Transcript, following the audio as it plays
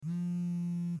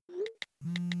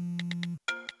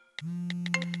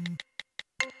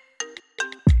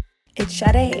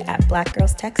Sade at Black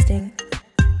Girls Texting.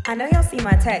 I know y'all see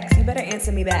my text. You better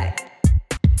answer me back.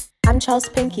 I'm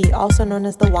Chels Pinky, also known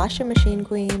as the Washing Machine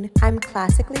Queen. I'm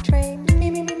classically trained.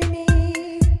 Me.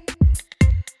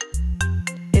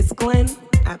 It's Glenn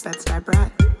at Bed-Stuy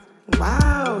Brat.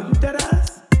 Wow, you dead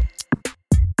ass.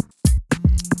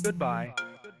 Goodbye.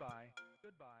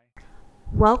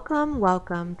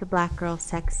 Welcome to Black Girls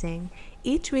Texting.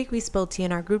 Each week we spill tea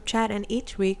in our group chat, and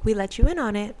each week we let you in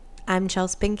on it. I'm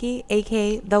Chels Pinky,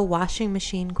 aka the Washing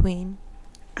Machine Queen.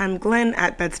 I'm Glenn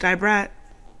at Bed-Stuy Brat.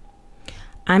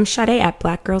 I'm Sade at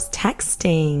Black Girls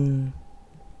Texting.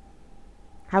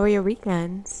 How are your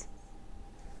weekends?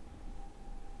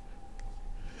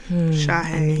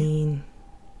 I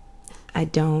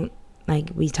don't,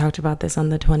 we talked about this on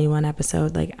the 21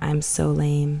 episode, I'm so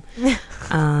lame.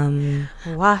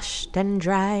 Washed and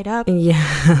dried up.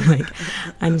 Yeah,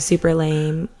 I'm super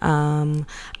lame.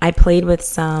 I played with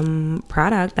some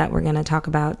product that we're going to talk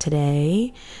about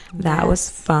today. That was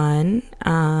fun.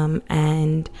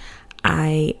 And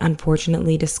I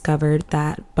unfortunately discovered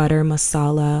that butter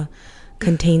masala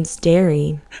contains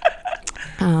dairy.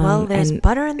 Well, there's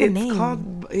butter in the name. It's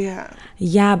called, yeah.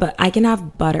 Yeah, but I can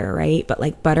have butter, right? But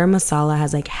butter masala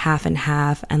has half and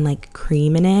half and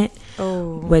cream in it.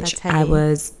 Oh, which that's heavy. I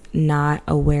was not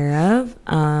aware of.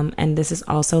 And this is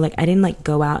also I didn't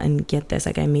go out and get this.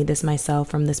 I made this myself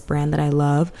from this brand that I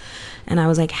love. And I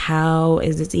was like, how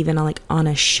is this even on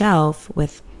a shelf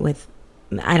with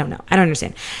I don't know. I don't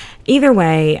understand. Either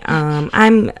way,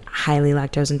 I'm highly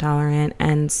lactose intolerant.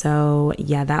 And so,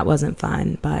 yeah, that wasn't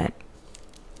fun. But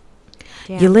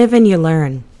you live and you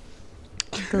learn.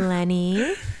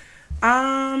 Glenny?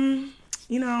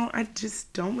 I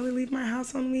just don't really leave my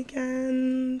house on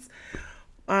weekends.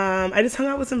 I just hung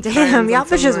out with some friends. Damn, y'all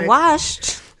bitches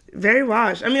washed. Very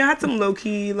washed. I had some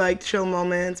low-key, chill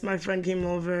moments. My friend came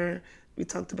over. We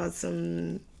talked about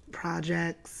some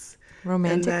projects.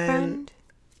 Romantic friend?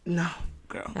 No,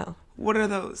 girl. Oh. What are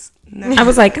those? No. I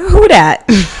was like, who dat?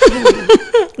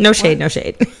 No shade, no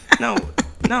shade. No,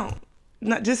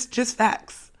 not just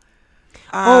facts.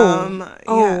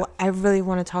 Yeah. I really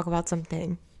want to talk about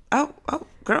something. Oh,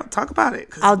 girl, talk about it.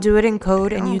 I'll do it in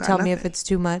code and you tell me if it's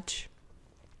too much.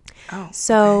 Oh.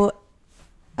 So,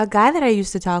 a guy that I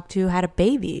used to talk to had a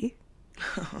baby.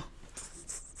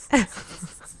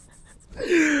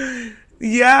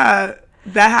 Yeah,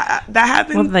 that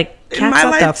happened well, in my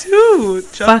life too.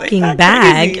 Fucking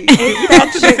bag. Ain't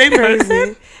that the same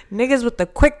person? Niggas with the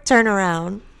quick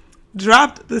turnaround.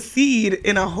 Dropped the seed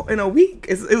in a week.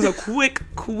 It was a quick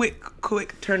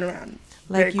turnaround.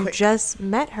 Very you quick. Just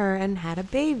met her and had a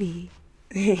baby.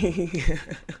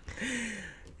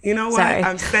 You know what? Sorry.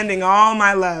 I'm sending all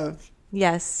my love.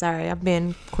 Yes, sorry. I'm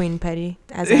being Queen Petty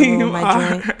as I roll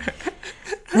my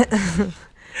joint.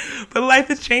 But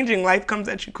life is changing. Life comes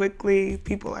at you quickly.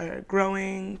 People are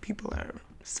growing. People are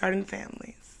starting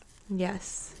families.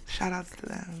 Yes. Shout outs to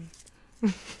them.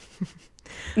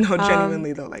 No,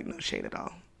 genuinely though, no shade at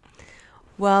all.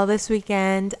 Well, this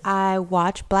weekend I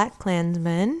watched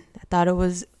BlacKkKlansman. I thought it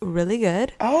was really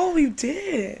good. Oh, you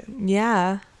did?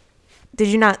 Yeah. Did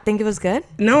you not think it was good?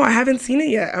 No, I haven't seen it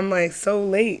yet. I'm so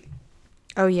late.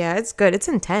 Oh yeah, it's good. It's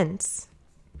intense.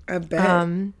 I bet.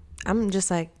 I'm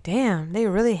just damn, they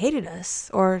really hated us,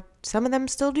 or some of them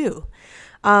still do.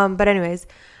 But anyways,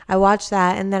 I watched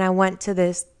that, and then I went to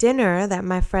this dinner that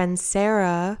my friend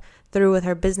Sarah threw with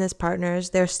her business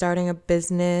partners. They're starting a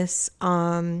business.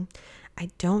 I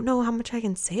don't know how much I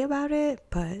can say about it,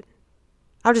 but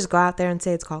I'll just go out there and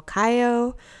say it's called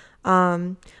Kayo.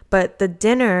 But the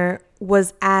dinner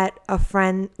was at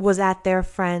their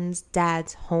friend's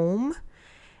dad's home.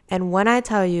 And when I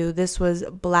tell you this was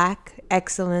Black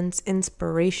excellence,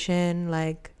 inspiration,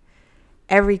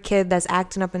 every kid that's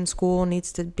acting up in school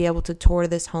needs to be able to tour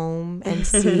this home and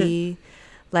see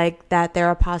that there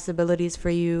are possibilities for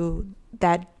you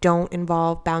that don't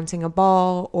involve bouncing a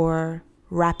ball or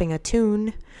rapping a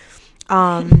tune.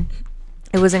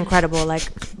 It was incredible.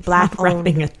 Black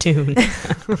rapping a tune.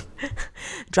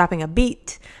 Dropping a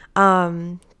beat.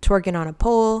 Twerking on a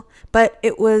pole. But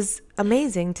it was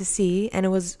amazing to see, and it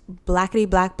was blackety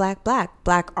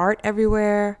black art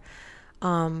everywhere,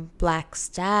 black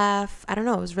staff. I don't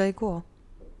know, it was really cool.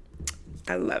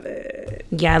 I love it.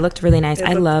 Yeah, it looked really nice.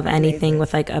 I love anything amazing.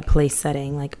 with a place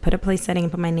setting. Put a place setting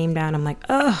and put my name down. I'm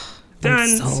done,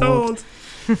 sold.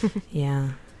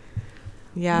 Yeah.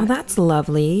 Yeah. Well, that's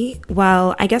lovely.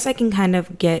 Well, I guess I can kind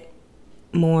of get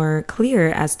more clear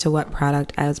as to what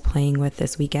product I was playing with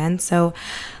this weekend. So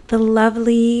the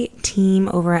lovely team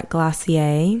over at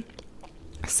Glossier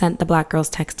sent the Black Girls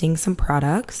Texting some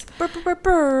products.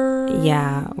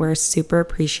 Yeah, we're super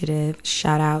appreciative.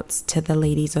 Shout outs to the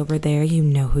ladies over there. You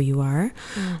know who you are.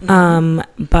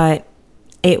 But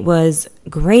it was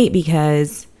great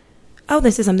because,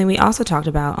 this is something we also talked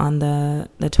about on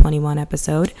the 21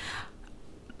 episode.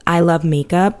 I love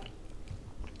makeup.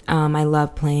 I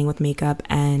love playing with makeup,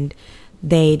 and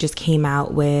they just came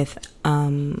out with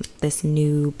this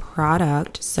new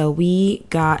product. So we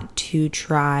got to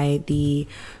try the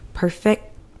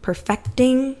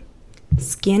Perfecting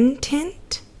Skin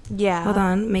Tint. Yeah. Hold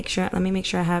on, let me make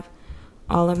sure I have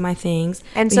all of my things.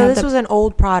 And so this was an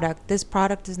old product. This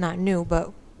product is not new,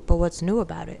 but what's new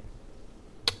about it?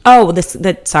 Oh,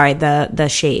 the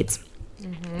shades.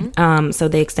 So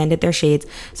they extended their shades.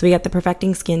 So we got the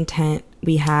Perfecting Skin Tint,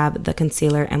 we have the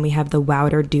concealer, and we have the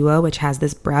Wowder Duo, which has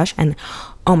this brush. And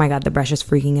oh my god, the brush is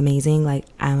freaking amazing. Like,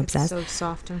 I'm obsessed. So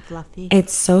soft and fluffy.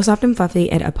 It's so soft and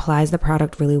fluffy. It applies the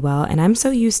product really well. And I'm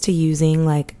so used to using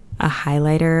like a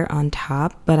highlighter on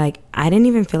top, but like I didn't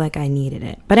even feel like I needed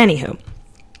it. But anywho,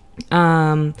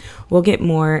 we'll get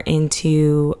more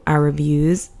into our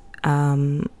reviews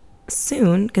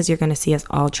soon, because you're going to see us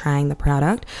all trying the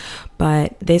product.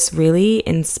 But this really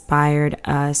inspired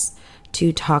us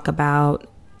to talk about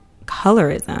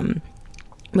colorism,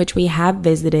 which we have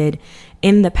visited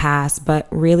in the past, but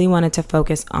really wanted to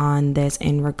focus on this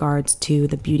in regards to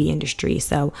the beauty industry.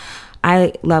 So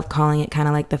I love calling it kind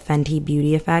of like the Fenty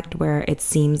beauty effect, where it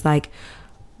seems like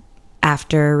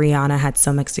after Rihanna had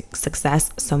so much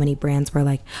success, so many brands were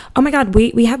like, oh my God,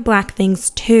 we have black things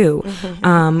too.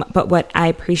 But what I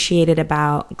appreciated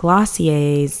about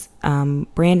Glossier's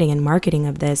branding and marketing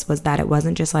of this was that it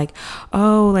wasn't just like,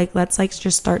 oh, like let's like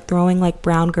just start throwing like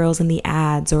brown girls in the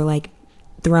ads, or like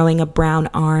throwing a brown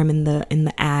arm in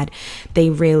the ad.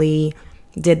 They really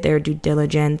did their due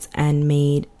diligence and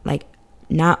made like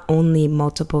not only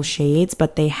multiple shades,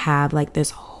 but they have like this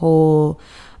whole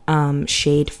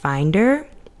shade finder.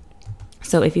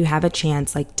 So if you have a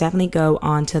chance, like definitely go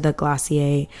onto the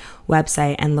Glossier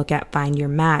website and look at Find Your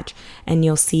Match, and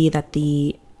you'll see that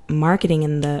the marketing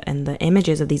and the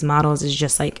images of these models is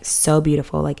just like so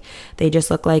beautiful. Like they just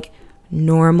look like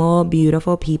normal,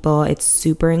 beautiful people. It's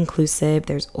super inclusive.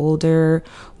 There's older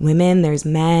women, there's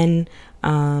men,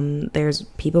 there's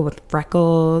people with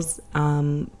freckles.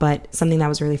 But something that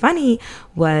was really funny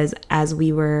was, as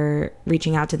we were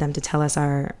reaching out to them to tell us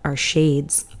our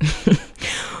shades,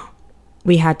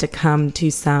 we had to come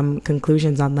to some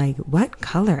conclusions on like, what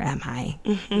color am I?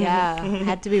 Yeah,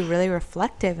 had to be really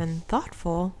reflective and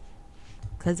thoughtful,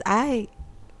 because I,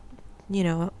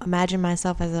 imagine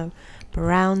myself as a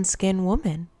brown skinned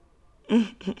woman.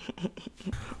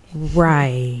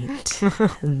 Right.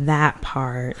 That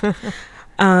part.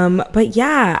 But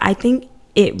yeah, I think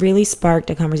it really sparked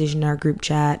a conversation in our group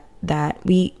chat that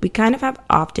we kind of have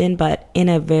often, but in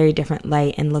a very different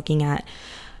light, and looking at,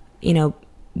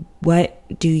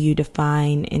 what do you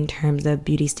define in terms of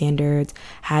beauty standards?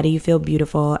 How do you feel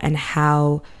beautiful? And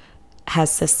how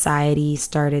has society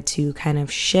started to kind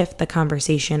of shift the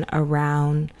conversation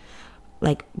around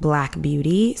like black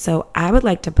beauty? So I would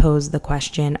like to pose the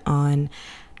question on,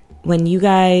 when you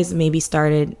guys maybe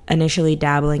started initially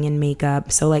dabbling in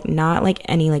makeup, so like not like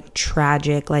any like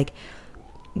tragic like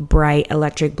bright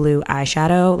electric blue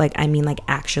eyeshadow, like I mean like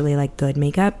actually like good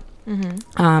makeup.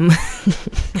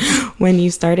 When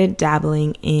you started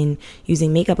dabbling in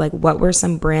using makeup, like what were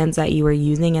some brands that you were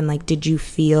using, and like did you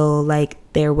feel like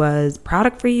there was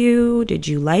product for you? Did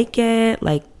you like it?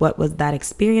 Like what was that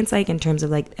experience like in terms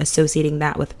of like associating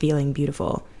that with feeling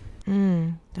beautiful?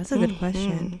 That's a good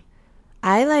question.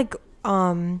 I like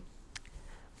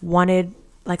wanted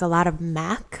like a lot of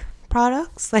MAC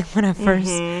products, like when I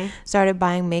first started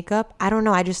buying makeup. I don't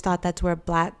know, I just thought that's where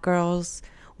black girls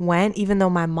went, even though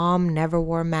my mom never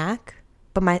wore MAC,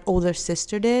 but my older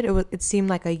sister did. It seemed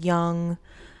like a young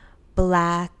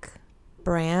black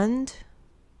brand,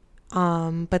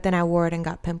 but then I wore it and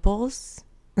got pimples.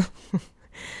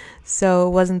 So it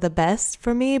wasn't the best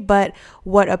for me, but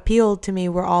what appealed to me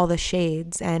were all the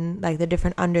shades and like the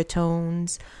different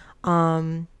undertones,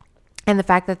 and the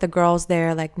fact that the girls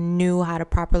there like knew how to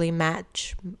properly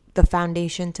match the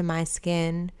foundation to my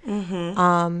skin.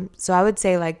 So I would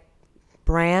say like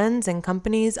brands and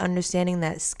companies understanding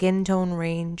that skin tone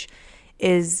range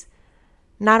is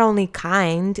not only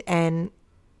kind and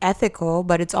ethical,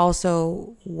 but it's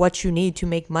also what you need to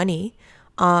make money.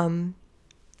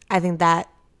 I think that,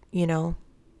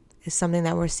 is something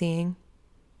that we're seeing.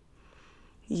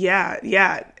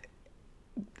 Yeah.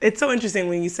 It's so interesting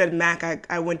when you said MAC.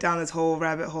 I went down this whole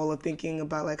rabbit hole of thinking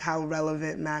about like how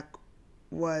relevant MAC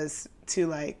was to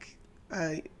like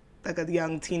like a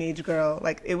young teenage girl.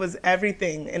 Like, it was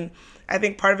everything. And I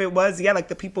think part of it was, like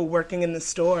the people working in the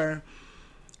store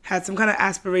had some kind of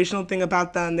aspirational thing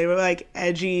about them. They were like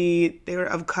edgy, they were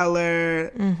of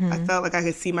color. I felt like I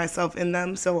could see myself in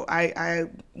them. So I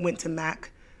went to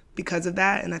MAC because of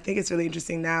that. And I think it's really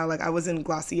interesting now. Like, I was in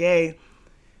Glossier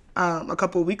a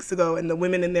couple of weeks ago, and the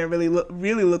women in there really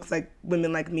looks like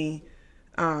women like me,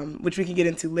 which we can get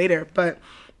into later. But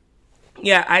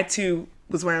yeah, I too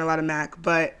was wearing a lot of MAC,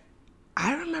 but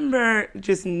I remember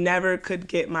just never could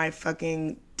get my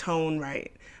fucking tone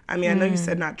right. I mean, I know you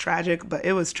said not tragic, but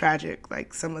it was tragic.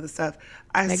 Like, some of the stuff.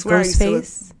 I like swear I used to look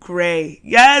gray.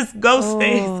 Yes,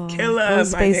 Ghostface Killer,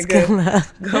 Ghostface my nigga. Killer.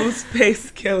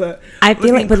 Ghostface Killer. I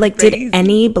feel like, but like, crazy. did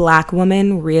any Black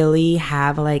woman really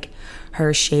have like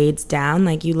her shades down?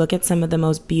 Like, you look at some of the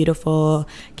most beautiful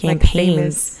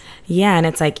campaigns. Yeah, and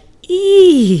it's like,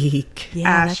 eek. Yeah,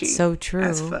 Ashy that's so true.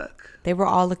 as fuck. They were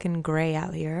all looking gray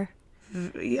out here.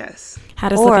 Yes.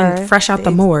 Had us Or looking fresh out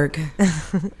the morgue.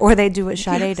 Or they do what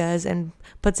Sade does and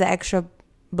puts an extra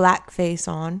black face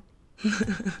on.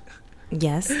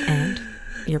 Yes, and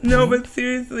your point. No, but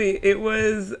seriously, it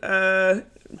was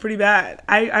pretty bad.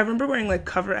 I remember wearing like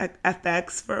Cover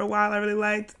FX for a while. I really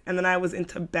liked, and then I was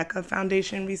into Becca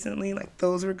Foundation recently. Like,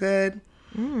 those were good.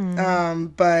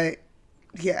 But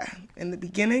yeah, in the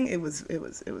beginning, it was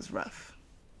rough.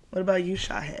 What about you,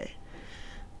 Shahe?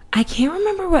 I can't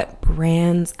remember what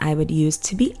brands I would use.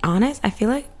 To be honest, I feel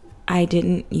like I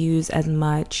didn't use as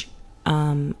much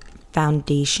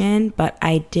foundation, but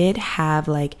I did have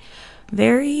like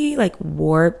very like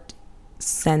warped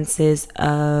senses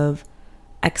of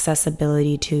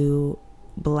accessibility to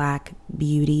Black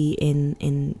beauty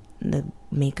in the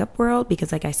makeup world,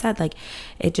 because like I said, like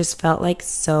it just felt like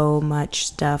so much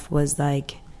stuff was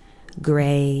like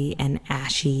gray and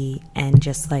ashy and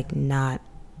just like not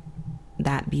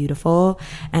that beautiful.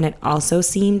 And it also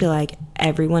seemed like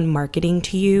everyone marketing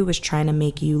to you was trying to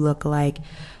make you look like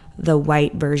the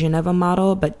white version of a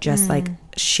model, but just like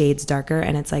shades darker.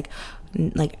 And it's like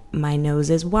my nose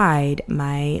is wide,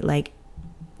 my like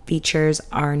features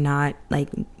are not like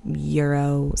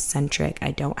Eurocentric, I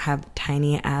don't have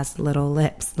tiny ass little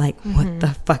lips. Like, what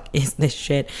the fuck is this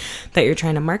shit that you're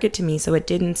trying to market to me? So it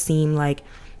didn't seem like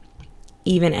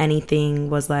even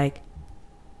anything was like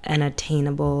an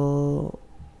attainable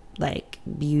like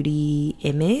beauty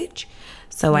image.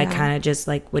 So I kind of just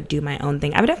like would do my own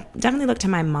thing. I would have definitely looked to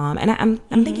my mom, and I'm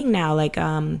thinking now, like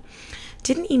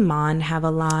didn't Iman have a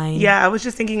line? Yeah, I was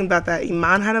just thinking about that.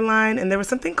 Iman had a line, and there was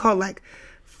something called like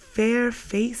Fair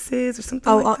Faces or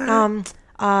something like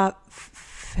that.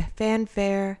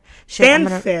 Fanfare.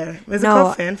 Fanfare. Was it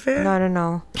called Fanfare?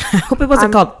 No. I hope it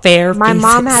wasn't called Fair My Faces.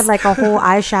 mom had like a whole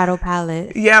eyeshadow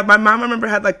palette. Yeah, my mom, I remember,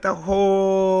 had like the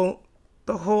whole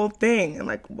thing, and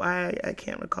like, why I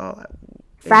can't recall.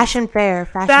 Fashion Fair.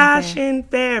 Fashion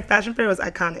Fair was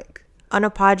iconic.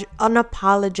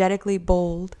 Unapologetically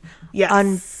bold. Yes.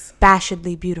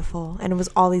 Unabashedly beautiful. And it was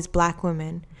all these Black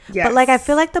women. Yes. But like, I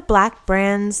feel like the Black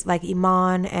brands like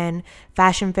Iman and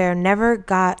Fashion Fair never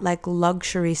got like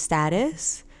luxury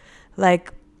status.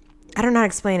 Like, I don't know how to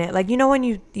explain it. Like, you know, when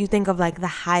you think of like the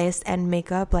highest end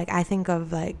makeup, like I think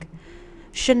of like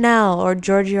Chanel or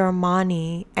Giorgio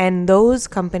Armani, and those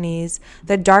companies,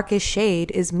 the darkest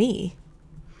shade is me.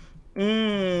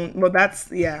 Well, that's,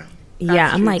 yeah.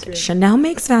 Yeah, I'm like, too. Chanel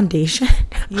makes foundation?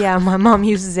 Yeah, my mom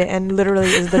uses it and literally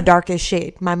is the darkest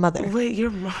shade. My mother. Wait,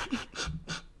 your mom?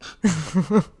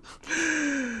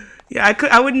 Yeah,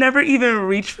 I would never even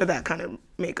reach for that kind of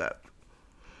makeup.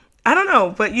 I don't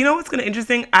know, but you know what's kind of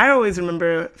interesting? I always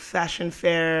remember Fashion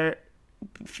Fair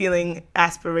feeling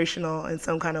aspirational in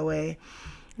some kind of way.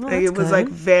 Oh, like, it was good. like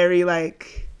very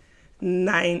like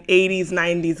 80s,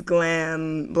 90s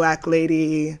glam Black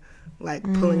lady, like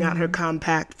pulling out her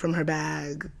compact from her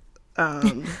bag.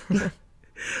 But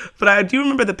I do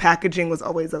remember the packaging was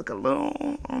always like a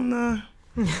little on the...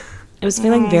 It was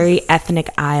feeling very ethnic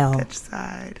aisle. sketch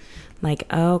side.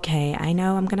 Like, okay, I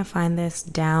know I'm going to find this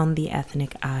down the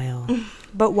ethnic aisle.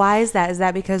 But why is that? Is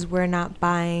that because we're not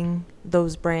buying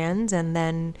those brands and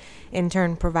then in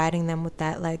turn providing them with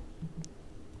that like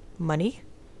money?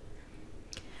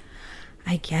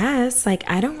 I guess. Like,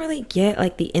 I don't really get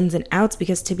like the ins and outs,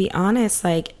 because to be honest,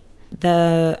 like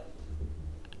I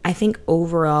think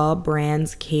overall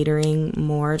brands catering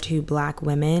more to Black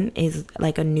women is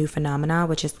like a new phenomena,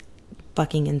 which is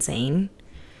fucking insane.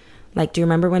 Like, do you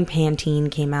remember when Pantene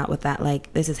came out with that,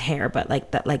 like, this is hair, but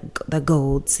like that, like the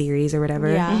gold series or whatever?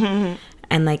 Yeah.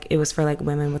 And like it was for like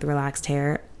women with relaxed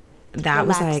hair. That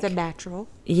Relaxed was like and natural.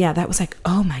 Yeah, that was like,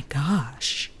 oh my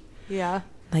gosh. Yeah.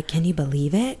 Like, can you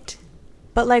believe it?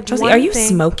 But like, Josie, one are you thing-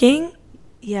 smoking?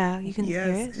 Yeah, you can hear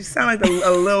Yes, it. you sound like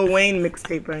a Lil Wayne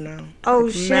mixtape right now. Oh,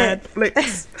 Like shit. Mad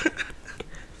flicks.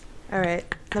 All right,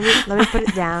 let me put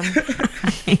it down.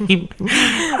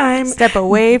 I'm Step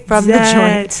away from the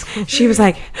dead. joint. She was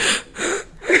like,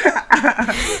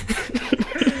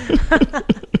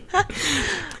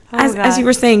 as you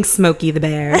were saying, Smokey the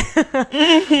Bear.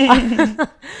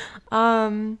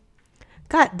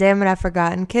 God damn it, I've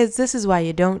forgotten. Kids, this is why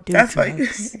you don't do That's why.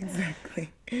 drugs. Exactly.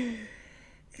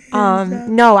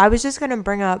 No, I was just going to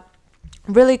bring up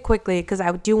really quickly, because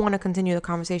I do want to continue the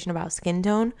conversation about skin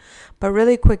tone, but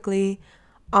really quickly,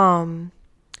 something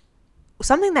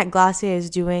that Glossier is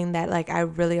doing that like I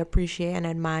really appreciate and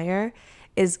admire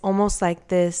is almost like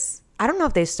this, I don't know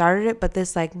if they started it, but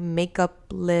this like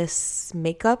makeupless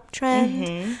makeup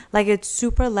trend. Like it's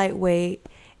super lightweight.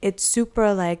 It's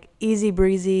super like easy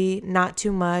breezy, not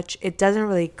too much. It doesn't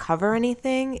really cover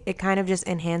anything. It kind of just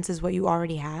enhances what you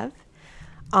already have.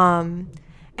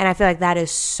 And I feel like that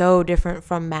is so different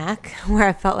from MAC, where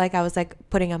I felt like I was like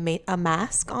putting a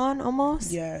mask on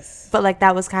almost. Yes. But like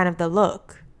that was kind of the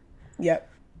look. Yep.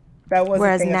 That was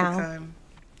Whereas a thing now- at the time.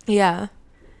 Yeah.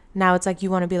 Now it's like you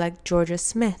want to be like Georgia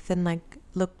Smith and like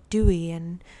look dewy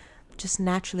and just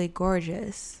naturally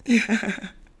gorgeous.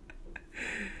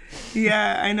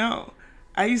 Yeah, I know.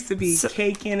 I used to be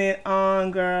caking it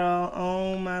on, girl.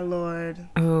 Oh my Lord.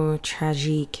 Oh,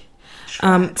 tragique.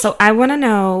 So I want to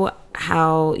know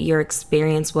how your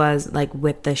experience was like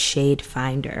with the shade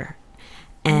finder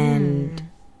and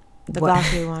The what-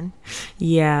 Glossier one.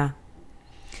 Yeah.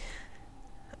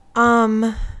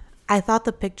 I thought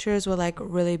the pictures were like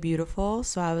really beautiful,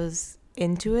 so I was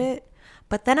into it.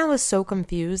 But then I was so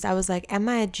confused. I was like, am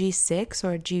I a G6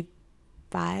 or a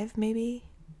G5 maybe?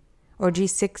 Or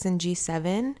G6 and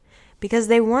G7? Because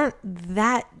they weren't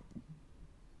that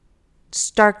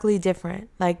starkly different.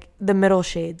 Like the middle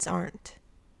shades aren't.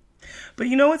 But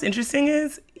you know what's interesting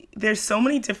is there's so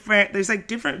many there's like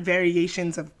different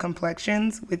variations of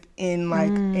complexions within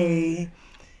like a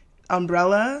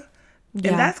umbrella.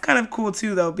 Yeah. And that's kind of cool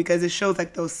too though, because it shows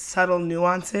like those subtle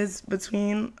nuances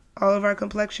between all of our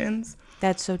complexions.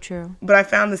 That's so true. But I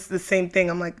found the same thing.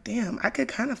 I'm like, damn, I could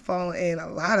kind of fall in a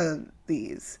lot of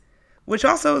these, which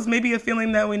also is maybe a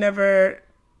feeling that we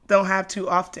don't have too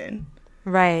often.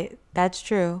 Right. That's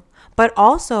true. But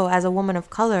also, as a woman of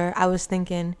color, I was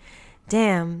thinking,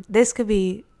 damn, this could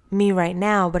be me right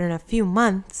now, but in a few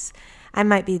months, I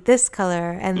might be this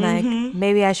color, and like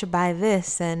maybe I should buy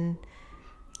this, and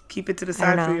Keep it to the don't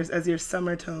side for know. as your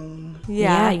summer tone.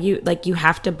 yeah. You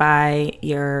have to buy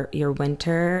your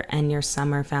winter and your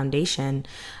summer foundation.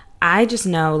 I just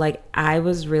know like I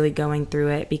was really going through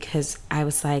it because I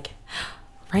was like,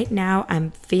 right now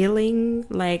I'm feeling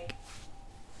like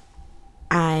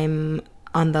I'm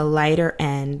on the lighter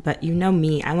end, but you know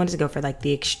me, I wanted to go for like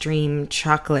the extreme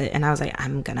chocolate, and I was like,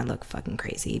 I'm gonna look fucking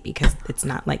crazy because it's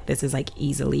not like this is like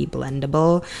easily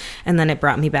blendable. And then it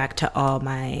brought me back to all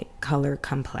my color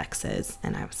complexes,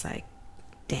 and I was like,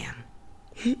 damn,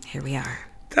 here we are.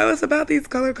 Tell us about these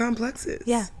color complexes.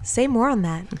 Yeah. Say more on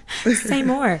that. Say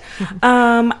more.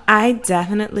 I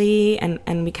definitely, and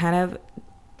we kind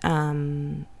of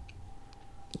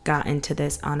got into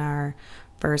this on our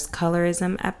first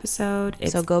colorism episode.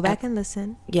 So go back and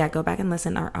listen. Yeah, go back and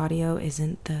listen. Our audio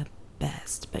isn't the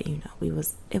best, but you know,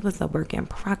 it was a work in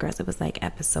progress. It was like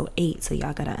episode 8, so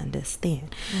y'all gotta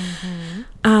understand.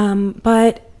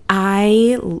 But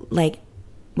I like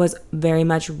was very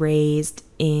much raised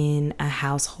in a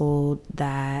household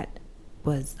that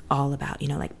was all about, you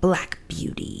know, like Black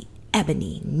beauty,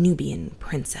 ebony, Nubian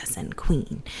princess and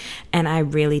queen. And I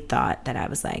really thought that I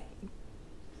was like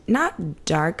not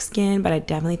dark skin, but I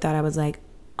definitely thought I was like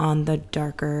on the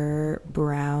darker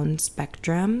brown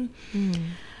spectrum.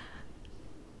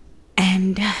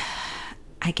 And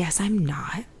I guess I'm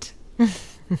not.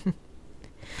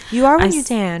 You are when you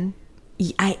tan.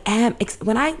 I am.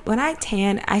 When I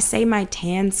tan, I say my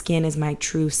tan skin is my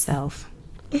true self,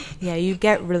 Yeah, you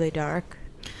get really dark.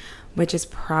 which is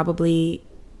probably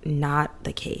not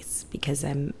the case because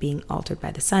I'm being altered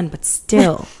by the sun, but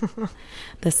still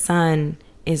the sun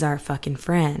is our fucking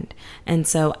friend. And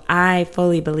so I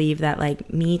fully believe that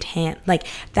like me tan, like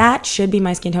that should be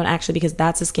my skin tone actually, because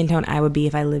that's the skin tone I would be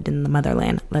if I lived in the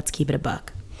motherland. Let's keep it a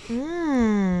buck.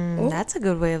 That's a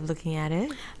good way of looking at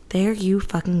it. There you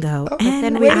fucking go. then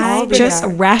And we'd I all be just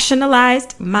dark.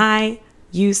 rationalized my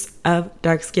use of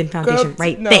dark skin foundation Girl,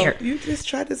 right no, there. You just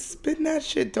tried to spin that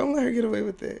shit. Don't let her get away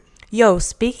with it. Yo,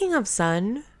 speaking of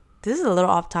sun, this is a little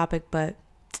off topic, but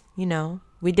you know,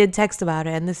 we did text about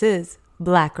it, and this is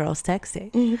Black Girls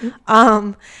Texting.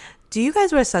 Do you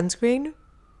guys wear sunscreen?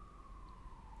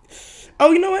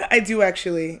 Oh, you know what? I do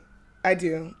actually. I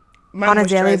do. My On a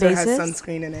daily moisturizer has basis?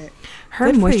 sunscreen in it. Her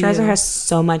Good for moisturizer you. has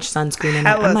so much sunscreen in it.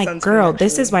 Hella I'm like, sunscreen, girl,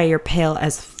 this actually. is why you're pale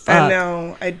as fuck. I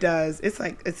know it does. It's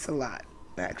like it's a lot,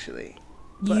 actually.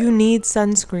 But You need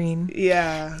sunscreen.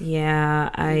 yeah, Yeah,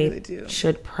 I really do.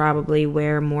 should probably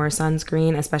wear more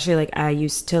sunscreen, especially like I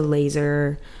used to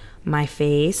laser my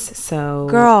face. So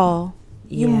Girl,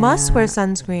 you must wear Yeah.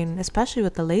 sunscreen, especially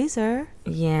with the laser.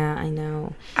 Yeah, I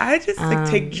know. I just like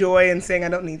take joy in saying I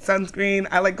don't need sunscreen.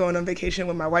 I like going on vacation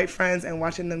with my white friends and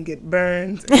watching them get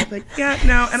burned. And I'm like, yeah,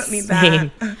 no, I don't need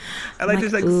Same. that. I like like,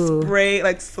 to like ooh. spray,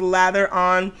 like slather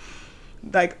on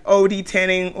like OD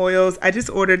tanning oils. I just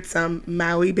ordered some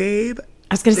Maui Babe.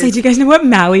 I was gonna say, do you guys know what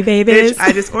Maui Babe is? Bitch,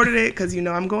 I just ordered it because you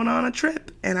know I'm going on a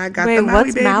trip and I got Wait, the Maui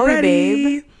what's Babe Maui ready.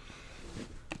 Babe?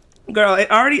 Girl,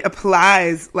 it already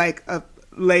applies like a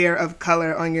layer of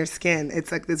color on your skin.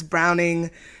 It's like this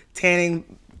browning,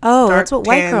 tanning. Oh, dark that's what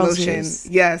white tan girls lotion. use.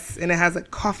 Yes, and it has a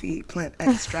coffee plant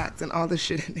extract and all the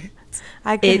shit in it.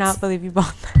 I cannot It's- believe you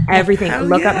bought that. Everything. Hell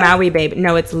Look up yeah. Maui Babe.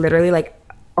 No, it's literally like,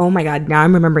 oh my god. Now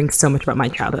I'm remembering so much about my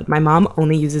childhood. My mom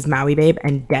only uses Maui Babe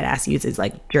and deadass uses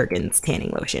like Jergens tanning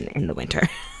lotion in the winter.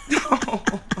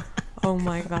 Oh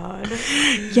my god.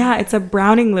 Yeah, it's a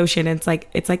browning lotion. It's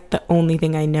like the only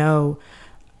thing I know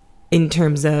in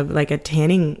terms of like a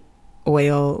tanning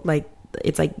oil. Like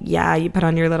it's like, yeah, you put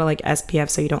on your little like SPF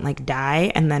so you don't like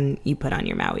die, and then you put on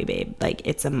your Maui Babe. Like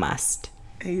it's a must.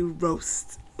 And you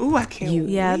roast. Ooh, I can't wait.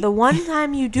 Yeah, the one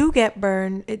time you do get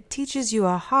burned, it teaches you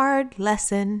a hard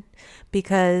lesson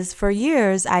because for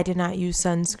years I did not use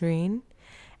sunscreen.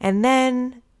 And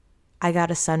then I got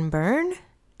a sunburn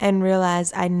and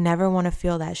realized I never want to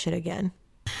feel that shit again.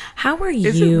 How are Is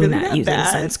it you really not that using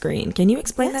bad? sunscreen? Can you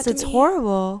explain Yes, that to it's me?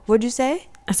 horrible. What'd you say?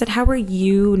 I said, how are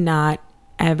you not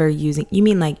ever using? You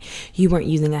mean like you weren't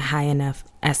using a high enough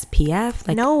SPF?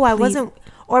 Like No, I please- wasn't.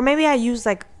 Or maybe I used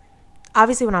like,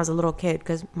 obviously when I was a little kid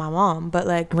because my mom, but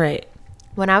like Right.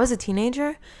 when I was a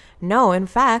teenager, no. In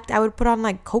fact, I would put on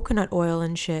like coconut oil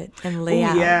and shit and lay Ooh,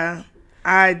 out. yeah.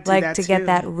 I do Like that to too. get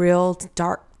that real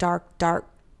dark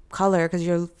color because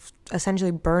you're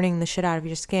essentially burning the shit out of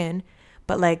your skin,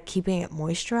 but like keeping it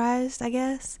moisturized, I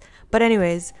guess. But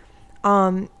anyways,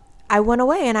 I went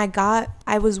away and I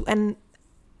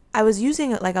was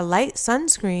using like a light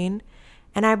sunscreen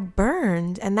and I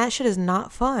burned, and that shit is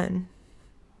not fun.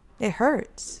 It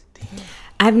hurts.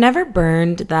 I've never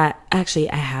burned that. Actually,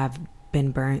 I have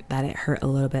been burnt that it hurt a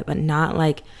little bit, but not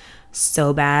like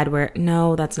so bad where,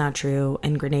 no, that's not true.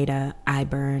 In Grenada, I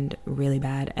burned really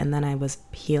bad, and then I was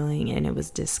peeling and it was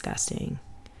disgusting.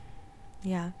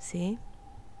 Yeah, see?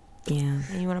 Yeah.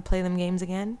 And you want to play them games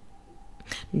again?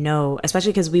 No,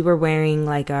 especially because we were wearing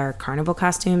like our carnival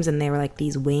costumes and they were like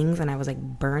these wings, and I was like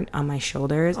burnt on my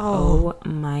shoulders. Oh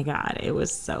my God. It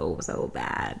was so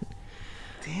bad.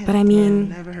 Damn, But I mean,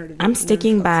 never heard of it. I'm Never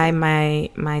sticking felt by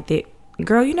it. my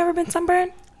girl, you never been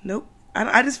sunburned? Nope.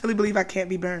 I just really believe I can't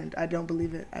be burned. I don't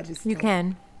believe it. I just You don't.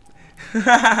 can.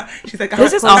 She's like,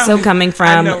 This is "Oh, also I coming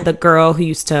from know. the girl who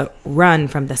used to run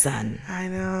from the sun. I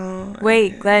know.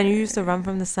 Wait, Glenn, you used to run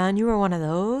from the sun? You were one of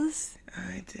those?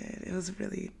 I did.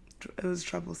 It was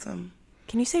troublesome.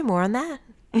 Can you say more on that?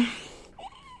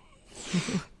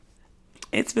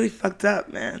 It's really fucked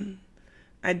up, man.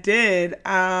 I did.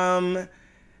 I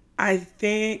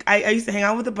think I used to hang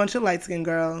out with a bunch of light-skinned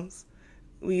girls.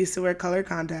 We used to wear colored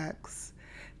contacts.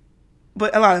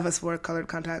 But a lot of us wore colored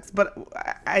contacts. But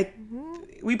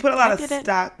we put a lot I of didn't.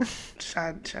 stock.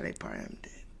 Sade Parham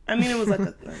did. I mean, it was like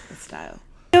a style.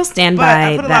 Still stand But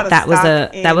I by put a lot of that was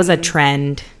a stock in-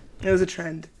 trend. It was a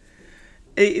trend.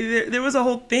 There was a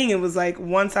whole thing. It was like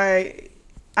once I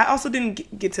also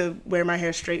didn't get to wear my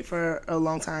hair straight for a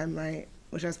long time, right?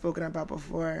 Which I've spoken about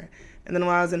before. And then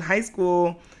when I was in high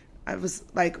school, I was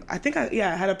like, I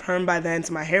had a perm by then,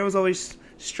 so my hair was always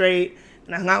straight.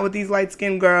 And I hung out with these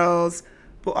light-skinned girls.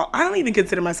 Well, I don't even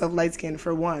consider myself light-skinned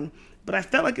for one. But I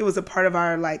felt like it was a part of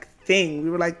our like thing.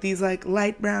 We were like these like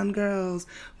light brown girls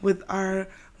with our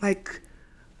like.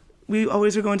 We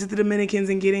always were going to the Dominicans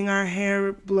and getting our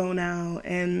hair blown out,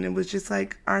 and it was just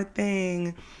like our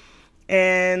thing.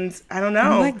 And I don't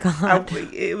know. Oh my God.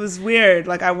 It was weird.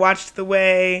 Like I watched the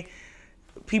way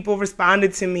people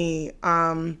responded to me.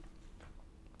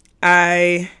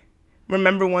 I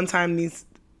remember one time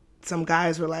some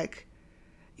guys were like,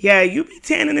 "Yeah, you be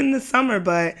tanning in the summer,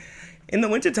 but in the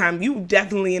wintertime, you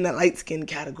definitely in the light skin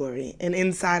category." And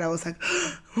inside, I was like,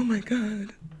 "Oh my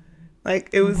God!" Like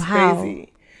it was Wow.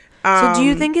 crazy. So do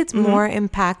you think it's more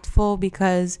impactful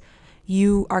because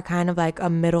you are kind of like a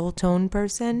middle tone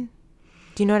person?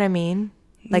 Do you know what I mean?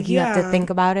 Like you have to Yeah. think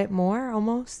about it more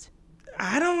almost?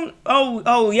 I don't.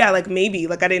 Oh, yeah. Like maybe.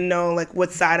 Like I didn't know like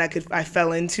what side I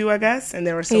fell into. I guess, and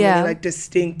there were so many like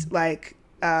distinct like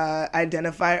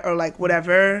identify or like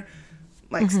whatever,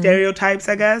 like stereotypes.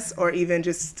 I guess, or even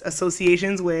just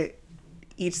associations with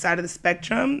each side of the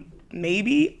spectrum.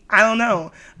 Maybe, I don't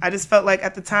know. I just felt like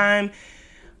at the time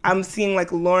I'm seeing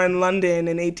like Lauren London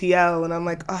and ATL, and I'm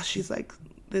like, oh, she's like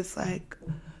this like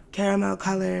caramel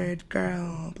colored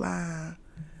girl, blah.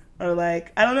 Or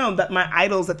like, I don't know, but my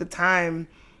idols at the time,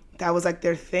 that was like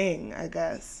their thing, I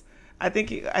guess. I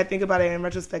think about it in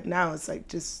retrospect now. It's like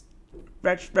just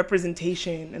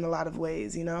representation in a lot of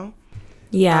ways, you know?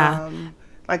 Yeah.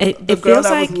 Like it the girl feels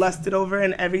that like... was lusted over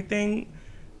and everything,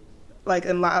 like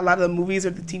in a lot of the movies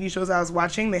or the TV shows I was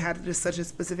watching, they had just such a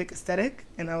specific aesthetic,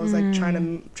 and I was like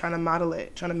trying to model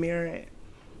it, trying to mirror it.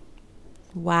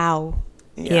 Wow.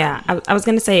 Yeah. I was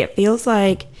gonna say, it feels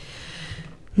like,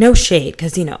 no shade,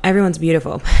 because you know everyone's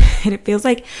beautiful, and it feels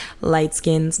like light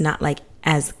skin's not like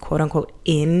as quote unquote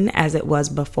in as it was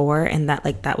before, and that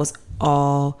like that was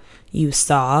all you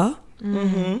saw.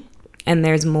 And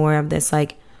there's more of this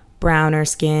like browner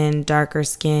skin, darker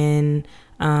skin,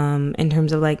 in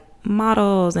terms of like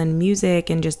models and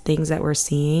music and just things that we're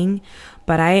seeing.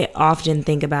 But I often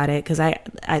think about it, because I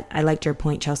liked your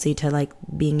point, Chelsea, to like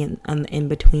being in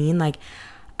between. Like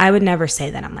I would never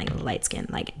say that I'm like light skin,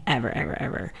 like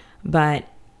ever. But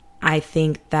I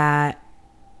think that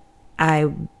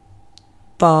I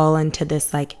fall into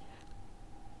this like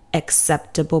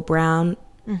acceptable brown.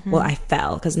 Well, I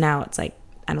fell, because now it's like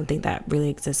I don't think that really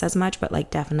exists as much, but like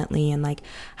definitely in like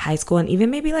high school and even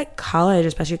maybe like college,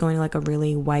 especially going to like a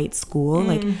really white school,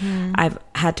 like I've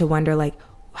had to wonder like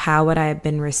how would I have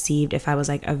been received if I was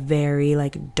like a very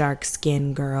like dark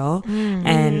skinned girl.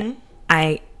 And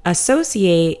I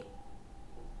associate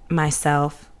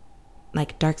myself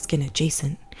like dark skin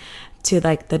adjacent to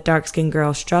like the dark skinned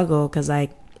girl struggle, because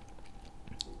like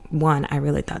one, I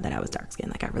really thought that I was dark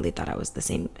skinned. Like I really thought I was the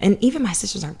same, and even my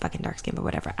sisters aren't fucking dark skinned, but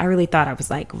whatever. I really thought I was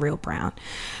like real brown.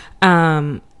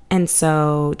 And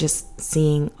so just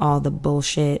seeing all the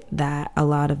bullshit that a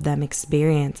lot of them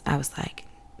experience, I was like,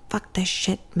 fuck this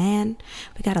shit, man.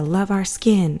 We gotta love our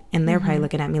skin. And they're probably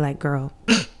looking at me like, girl,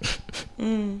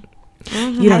 you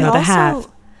don't know the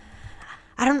half.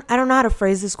 I don't know how to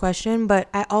phrase this question, but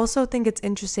I also think it's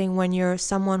interesting when you're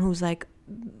someone who's like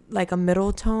a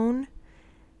middle tone.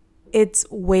 It's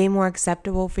way more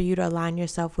acceptable for you to align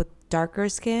yourself with darker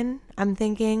skin. I'm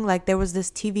thinking like there was this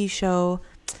TV show,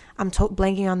 I'm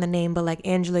blanking on the name, but like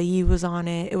Angela Yee was on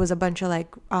it. It was a bunch of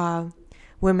like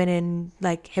women in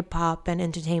like hip hop and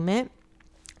entertainment.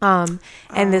 And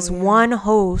this one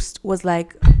host was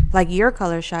like your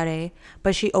color, Sade,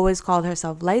 but she always called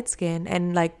herself light skin,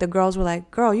 and like the girls were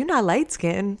like, girl, you're not light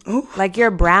skin. Like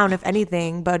you're brown if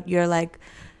anything, but you're like,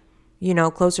 you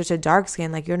know, closer to dark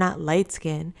skin, like you're not light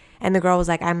skin. And the girl was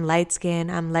like, I'm light skin,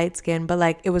 but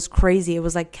like it was crazy. It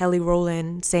was like Kelly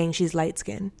Rowland saying she's light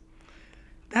skin.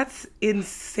 That's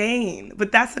insane.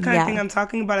 But that's the kind of thing I'm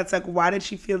talking about. It's like, why did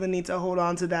she feel the need to hold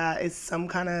on to that? It's some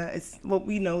kind of, well,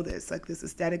 we know this, like this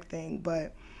aesthetic thing,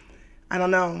 but I don't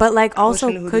know. But like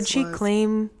also, could she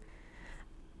claim,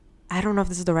 I don't know if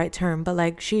this is the right term, but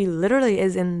like she literally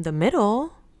is in the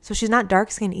middle. So she's not dark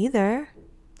skin either.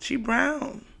 She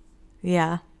brown.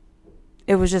 Yeah.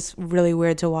 It was just really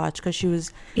weird to watch, because she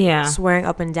was swearing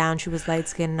up and down she was light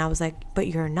skinned, and I was like, but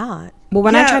you're not. Well,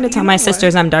 when I try to tell my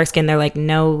sisters I'm dark skinned, they're like,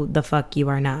 no, the fuck you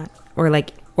are not. Or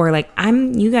like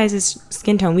I'm you guys'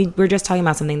 skin tone. We were just talking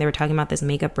about something. They were talking about this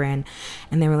makeup brand,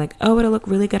 and they were like, oh, it'll look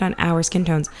really good on our skin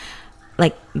tones.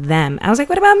 Like them. I was like,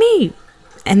 what about me?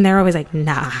 And they're always like,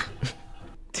 nah.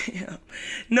 Damn.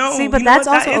 No. See, but that's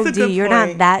also OD. You're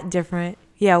not that different.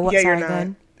 Yeah. What? Yeah, sorry, you're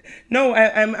not. No,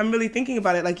 I'm really thinking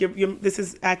about it. Like this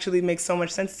is actually makes so much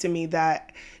sense to me,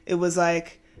 that it was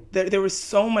like there was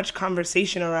so much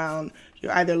conversation around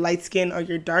you're either light skin or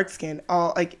you're dark skin.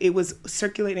 All like it was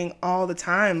circulating all the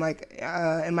time, like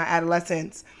in my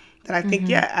adolescence. That I think,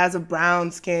 as a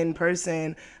brown skinned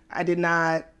person, I did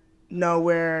not know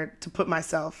where to put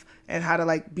myself and how to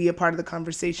like be a part of the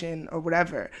conversation or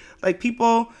whatever. Like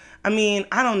people, I mean,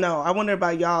 I don't know. I wonder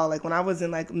about y'all. Like when I was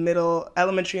in like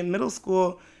elementary and middle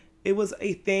school, it was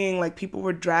a thing. Like people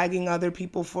were dragging other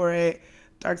people for it.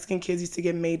 Dark-skinned kids used to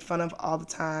get made fun of all the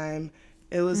time.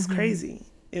 It was crazy.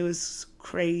 It was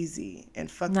crazy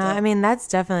and fucked up. I mean, that's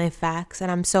definitely facts,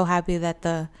 and I'm so happy that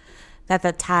the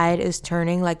tide is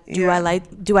turning. Like, do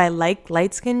I like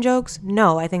light skin jokes?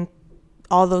 No, I think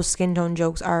all those skin tone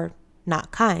jokes are not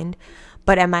kind.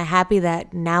 But am I happy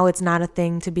that now it's not a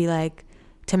thing to be like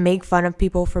to make fun of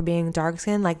people for being dark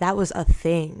skinned? Like that was a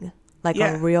thing. like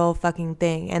Yeah. a real fucking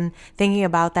thing. And thinking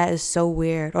about that is so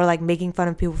weird. Or like making fun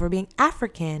of people for being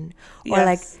African, or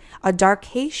like Yes. a dark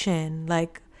Haitian,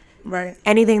 like Right.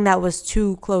 anything that was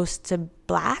too close to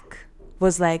black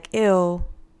was like ew.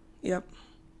 Yep.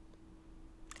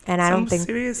 And I Some don't think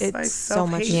serious, it's like, so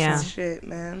much. self-hate Yeah. shit,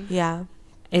 man. Yeah.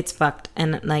 It's fucked.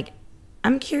 And like,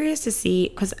 I'm curious to see,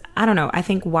 because I don't know, I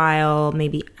think while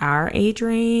maybe our age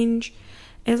range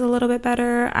is a little bit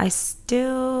better, I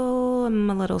still am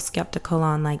a little skeptical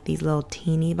on like these little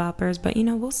teeny boppers, but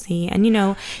we'll see. And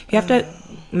you have to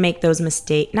make those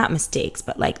not mistakes,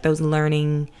 but like those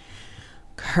learning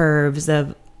curves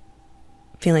of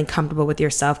feeling comfortable with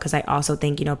yourself, because I also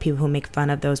think people who make fun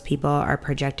of those people are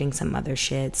projecting some other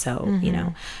shit. So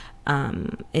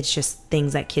it's just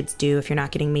things that kids do. If you're not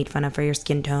getting made fun of for your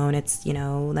skin tone, it's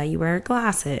that you wear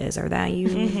glasses or that you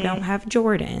don't have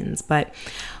Jordans. But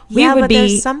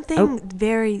there's something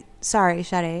very sorry,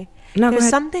 Sade. No, go there's ahead.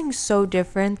 something so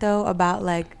different though about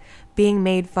like being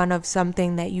made fun of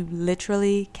something that you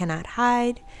literally cannot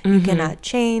hide, you cannot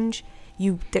change.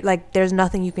 There's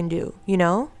nothing you can do.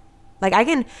 Like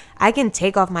I can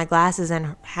take off my glasses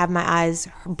and have my eyes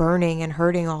burning and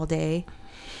hurting all day.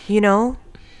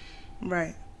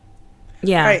 Right.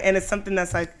 Yeah. Right. And it's something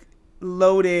that's like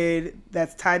loaded,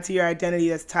 that's tied to your identity,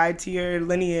 that's tied to your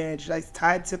lineage, that's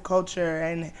tied to culture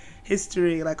and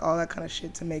history, like all that kind of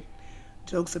shit to make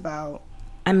jokes about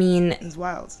I mean, is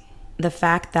wild. the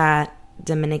fact that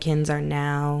Dominicans are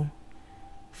now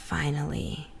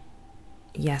finally,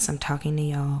 yes, I'm talking to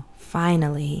y'all,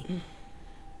 finally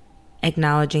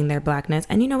acknowledging their blackness.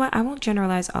 And you know what? I won't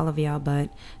generalize all of y'all, but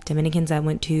Dominicans that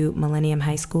went to Millennium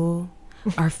High School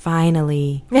are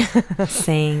finally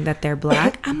saying that they're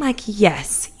black. I'm like,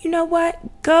 yes, you know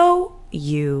what? Go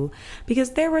you.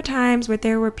 Because there were times where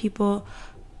there were people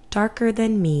darker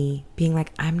than me being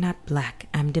like, I'm not black,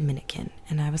 I'm Dominican.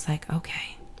 And I was like,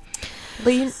 okay.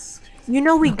 But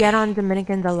we get on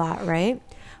Dominicans a lot, right?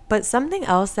 But something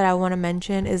else that I want to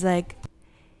mention is like,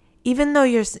 even though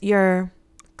you're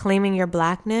claiming your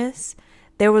blackness,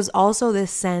 there was also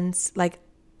this sense, like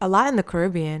a lot in the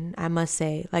Caribbean, I must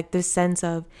say, like this sense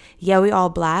of, yeah, we all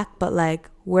black, but like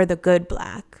we're the good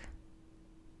black.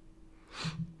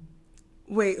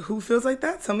 Wait, who feels like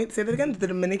that? Say that again. The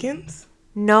Dominicans?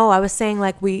 No, I was saying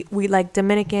like we like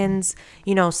Dominicans,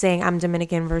 saying I'm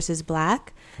Dominican versus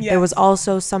black. Yeah. There was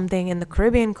also something in the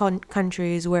Caribbean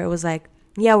countries where it was like,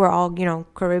 yeah, we're all,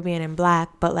 Caribbean and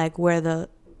black, but like we're the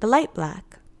light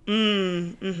black.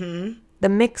 The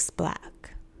mixed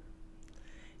black.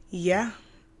 Yeah.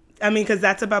 I mean, because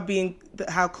that's about being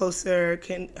how close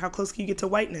can you get to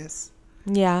whiteness?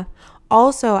 Yeah.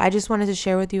 Also, I just wanted to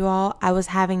share with you all, I was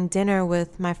having dinner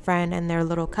with my friend and their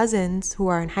little cousins who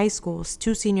are in high school,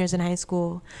 2 seniors in high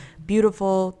school,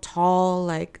 beautiful, tall,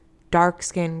 like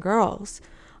dark-skinned girls.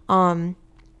 And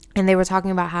they were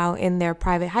talking about how in their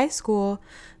private high school,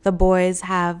 the boys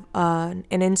have an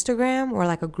Instagram or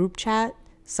like a group chat,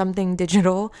 something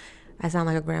digital. I sound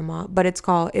like a grandma, but it's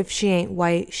called If She Ain't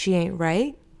White, She Ain't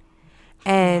Right.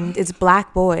 And it's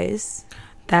black boys.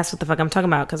 That's what the fuck I'm talking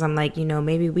about, because I'm like,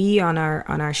 maybe we on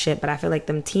our shit, but I feel like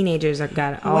them teenagers are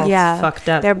got all fucked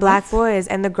up. They're black boys,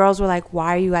 and the girls were like,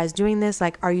 why are you guys doing this?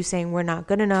 Like, are you saying we're not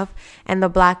good enough? And the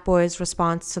black boys'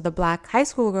 response to the black high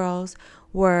school girls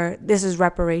were, this is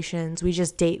reparations. We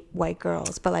just date white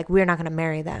girls, but like we're not gonna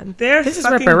marry them. This is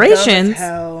reparations.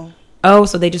 Hell. Oh,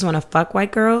 so they just want to fuck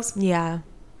white girls? Yeah.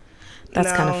 That's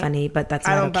No, kind of funny, but that's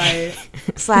I not don't buy okay. it.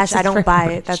 I don't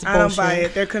buy it. That's bullshit. I don't buy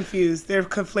it. They're confused. They're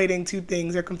conflating two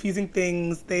things. They're confusing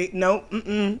things. No.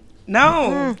 Yeah.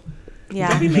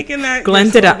 Don't be making that. Glenn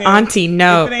your did a slogan. auntie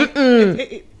no.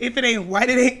 If it ain't white,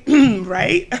 it ain't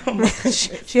right.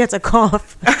 She had to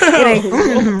cough. It ain't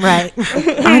right.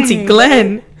 Auntie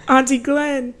Glenn. Auntie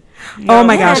Glenn. Oh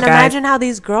my gosh, and guys. imagine how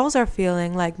these girls are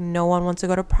feeling. Like no one wants to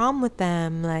go to prom with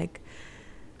them. Like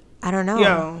I don't know.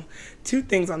 Yo, 2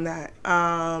 things on that.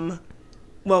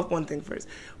 Well, one thing first.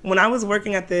 When I was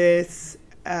working at this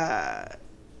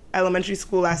elementary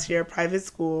school last year, private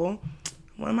school,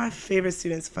 one of my favorite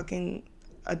students, fucking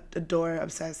adore,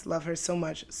 obsessed, love her so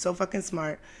much, so fucking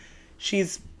smart.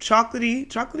 She's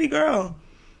chocolatey girl.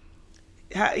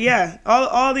 Yeah,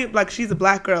 all the, like, she's a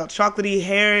black girl. Chocolatey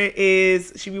hair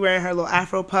she be wearing her little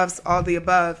Afro puffs, all the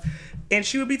above. And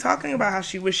she would be talking about how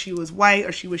she wished she was white,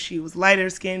 or she wished she was lighter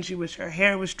skinned. She wished her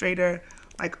hair was straighter,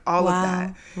 like all of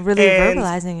that. Really and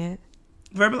verbalizing it.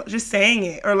 Just saying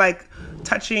it, or like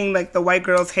touching like the white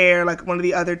girl's hair, like one of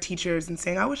the other teachers, and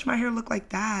saying, "I wish my hair looked like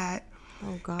that."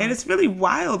 Oh God. And it's really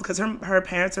wild because her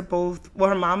parents are both.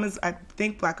 Well, her mom is, I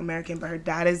think, Black American, but her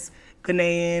dad is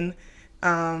Ghanaian.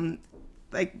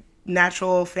 Like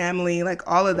natural family, like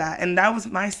all of that. And that was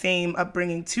my same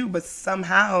upbringing too, but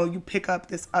somehow you pick up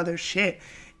this other shit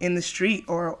in the street,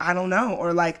 or I don't know,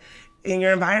 or like in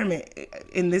your environment.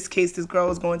 In this case, this girl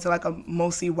was going to like a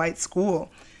mostly white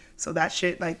school, so that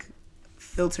shit like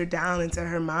filtered down into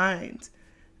her mind.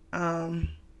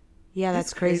 Yeah,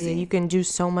 that's crazy. You can do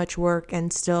so much work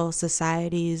and still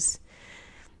society's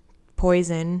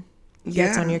poison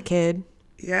gets on your kid.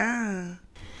 Yeah,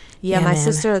 my man.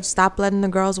 sister stopped letting the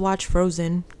girls watch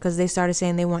Frozen because they started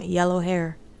saying they want yellow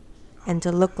hair and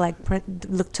to look like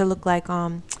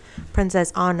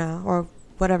Princess Anna or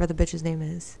whatever the bitch's name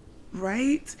is.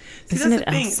 right. See, Isn't that's it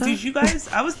the thing. Elsa? Did you guys?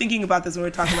 I was thinking about this when we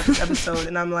were talking about this episode,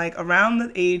 and I'm like, around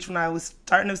the age when I was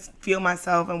starting to feel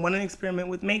myself and wanting to experiment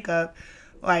with makeup,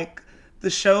 like the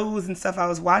shows and stuff I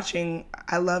was watching,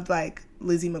 I loved like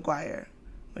Lizzie McGuire,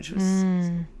 which was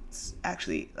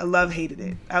actually I hated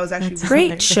it. I was actually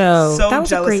Great show. so That was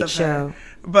a jealous great of show. her.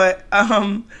 But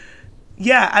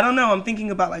yeah, I don't know. I'm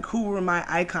thinking about like who were my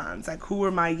icons, like who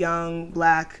were my young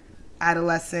black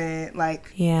adolescent,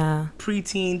 like Yeah.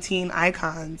 preteen, teen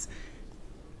icons.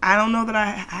 I don't know that I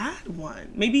had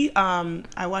one. Maybe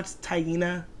I watched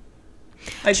Taina.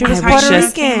 Like She was when Puerto Taina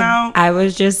Rican. came out. I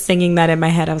was just singing that in my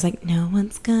head. I was like, no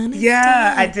one's gonna.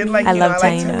 Yeah, I did like. I you know, love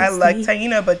Taina. I like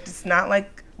Taina, but it's not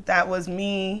like that was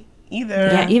me either.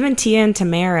 Yeah, even Tia and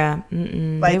Tamara.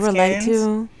 Mm-mm. They were light Light-skins.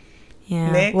 too.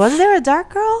 Yeah. Nick. Was there a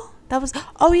dark girl? That was.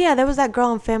 Oh yeah, there was that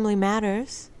girl in Family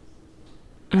Matters.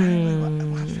 I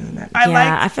Yeah, like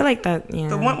I feel like that. Yeah.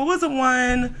 the one. What was the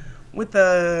one with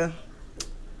the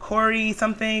Corey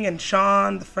something and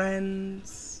Sean, the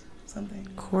friends something?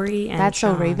 Corey and That's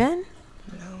So Sean. Raven.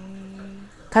 But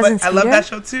Cousin I love Skeeter? that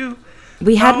show too.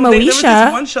 We had There was this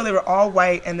Moesha. one show, they were all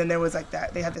white, and then there was like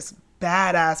that. They had this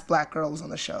badass black girl who was on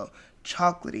the show,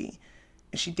 Chocolatey,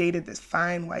 and she dated this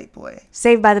fine white boy.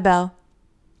 Saved by the Bell.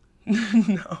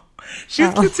 No,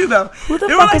 she's cute too though. Who the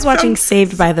There were, fuck is watching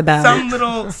Saved by the Bell?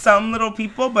 some little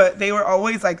people, but they were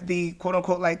always like the quote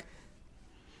unquote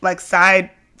like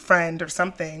side friend or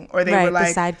something, or they Right, were the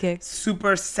like sidekick.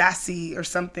 super sassy or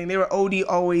something. They were OD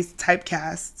always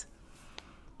typecast.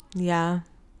 Yeah.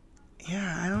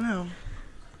 Yeah, I don't know.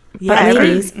 Yeah. But Every,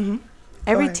 ladies,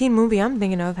 every ahead. teen movie I'm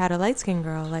thinking of had a light skinned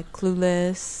girl, like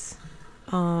Clueless.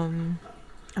 I'm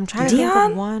trying to think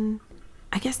Dion? of one.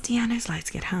 I guess Deanna's light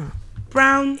skin, huh?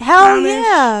 Brown. Hell brownish.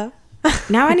 yeah.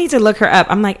 Now I need to look her up.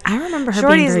 I'm like, I remember her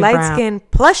being Shorty's very light brown.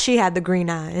 skinned, plus she had the green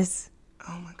eyes.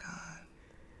 Oh my god.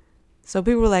 So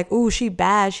people were like, ooh, she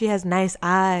bad. She has nice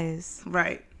eyes.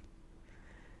 Right.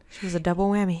 She was a double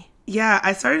whammy. Yeah,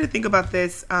 I started to think about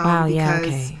this Wow, because yeah,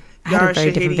 okay. I had a Yara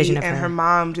very different vision Shahidi of and her. her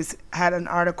mom just had an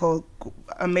article,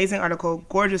 amazing article,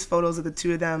 gorgeous photos of the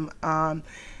two of them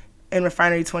in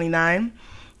Refinery 29.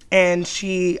 And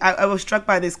I was struck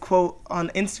by this quote on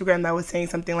Instagram that was saying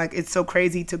something like, it's so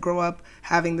crazy to grow up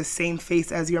having the same face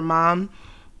as your mom,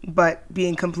 but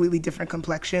being completely different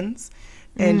complexions.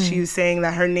 And she was saying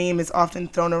that her name is often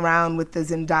thrown around with the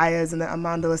Zendayas and the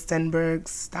Amanda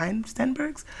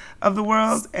Stenbergs of the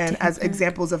world, and as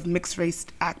examples of mixed race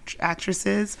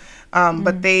actresses.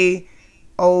 But they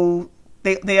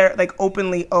are like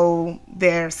openly owe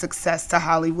their success to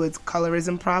Hollywood's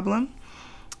colorism problem.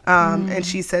 And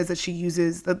she says that she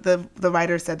uses the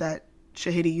writer said that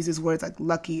Shahidi uses words like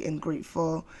lucky and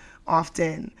grateful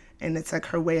often, and it's like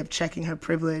her way of checking her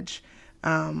privilege.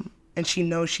 And she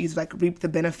knows she's like reaped the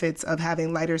benefits of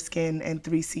having lighter skin and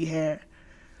 3C hair.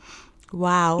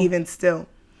 Wow. Even still,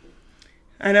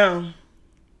 I know,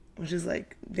 which is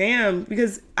like, damn,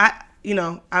 because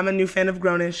I'm a new fan of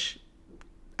Grownish.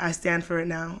 I stand for it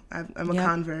now. I'm a Yep.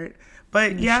 convert.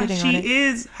 But You're yeah, shitting on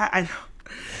it. I know.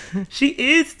 She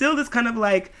is still this kind of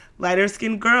like lighter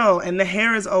skinned girl, and the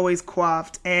hair is always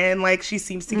coiffed, and like she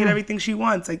seems to get everything she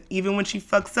wants. Like even when she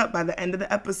fucks up by the end of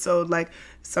the episode, like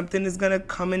something is gonna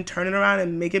come and turn it around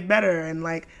and make it better. And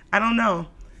like, I don't know,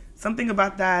 something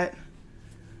about that.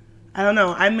 I don't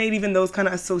know. I made even those kind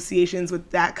of associations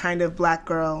with that kind of black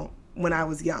girl when I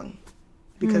was young,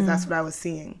 because that's what I was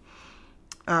seeing.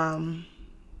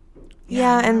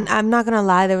 Yeah, and I'm not gonna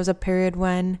lie, there was a period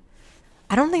when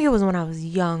I don't think it was when I was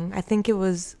young. I think it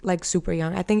was like super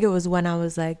young. I think it was when I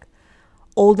was like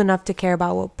old enough to care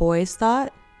about what boys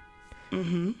thought.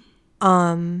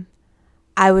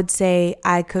 I would say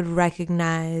I could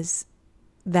recognize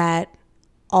that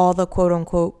all the quote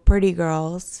unquote pretty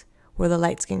girls were the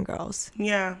light skinned girls.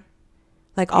 Yeah.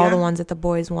 Like all the Yeah. ones that the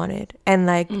boys wanted. And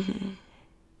like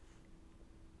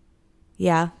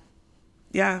yeah.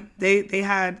 Yeah, they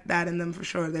had that in them for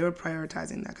sure. They were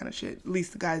prioritizing that kind of shit. At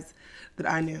least the guys that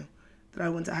I knew, that I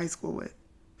went to high school with,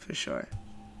 for sure.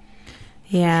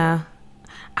 Yeah.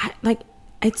 I like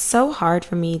It's so hard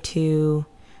for me to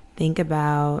think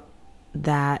about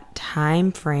that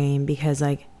time frame because,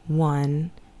 like,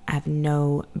 one, I have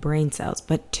no brain cells,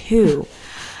 but two,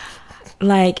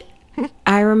 like,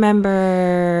 I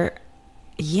remember,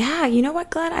 yeah, you know what,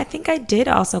 Glenn? I think I did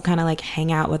also kind of like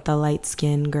hang out with the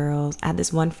light-skinned girls. I had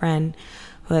this one friend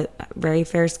who had very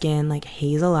fair skin, like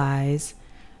hazel eyes,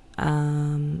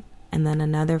 and then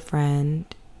another friend,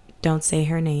 don't say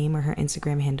her name or her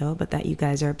Instagram handle, but that you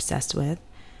guys are obsessed with.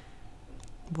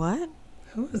 What?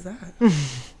 Who is that?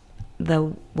 The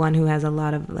one who has a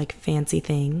lot of like fancy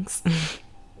things.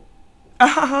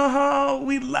 Oh,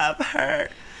 we love her.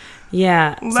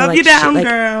 Yeah. Love like, you down, like,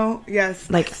 girl. Yes.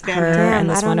 Like stand her her.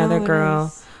 and I this don't one know other who it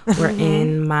girl is. were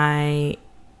in my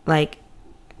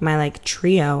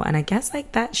trio, and I guess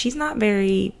like that she's not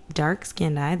very dark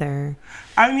skinned either.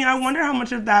 I mean, I wonder how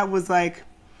much of that was like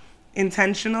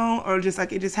intentional or just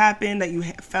like it just happened that you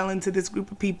fell into this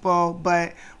group of people.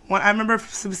 But I remember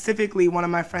specifically one of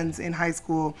my friends in high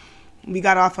school, we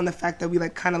got off on the fact that we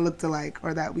like kind of looked alike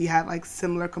or that we had like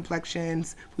similar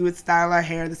complexions. We would style our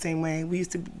hair the same way. We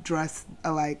used to dress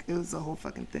alike. It was a whole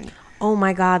fucking thing. Oh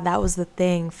my God, that was the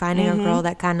thing. Finding a girl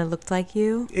that kind of looked like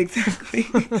you. Exactly.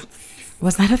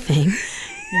 Was that a thing?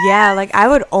 Yeah, like I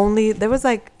would only, there was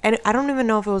like, and I don't even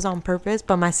know if it was on purpose,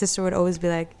 but my sister would always be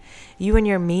like, you and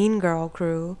your Mean Girl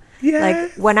crew. Yes.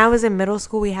 Like when I was in middle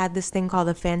school, we had this thing called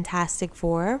the Fantastic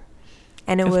Four.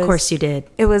 And it was, Of course you did.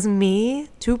 It was me,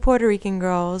 2 Puerto Rican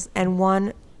girls, and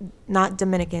 1 not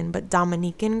Dominican, but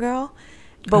Dominican girl.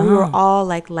 But we were all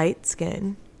like light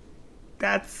skinned.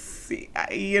 That's,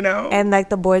 you know. And like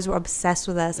the boys were obsessed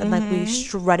with us, and like we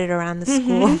strutted around the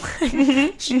school.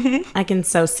 I can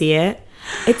so see it.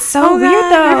 It's so weird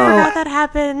God, I though. forgot that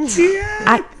happened.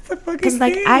 Yeah, it's a fucking Because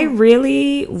like thing. I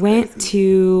really went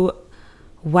to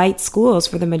white schools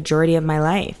for the majority of my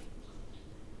life.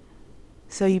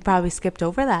 So you probably skipped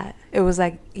over that. It was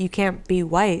like, you can't be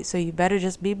white, so you better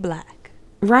just be black.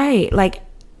 Right. Like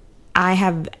I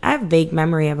have vague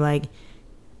memory of like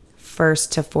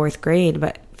 1st to 4th grade,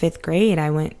 but 5th grade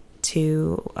I went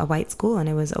to a white school and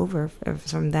it was over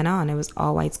from then on. It was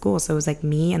all white school. So it was like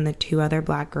me and the 2 other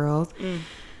black girls.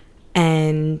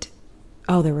 And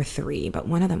there were 3, but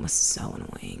one of them was so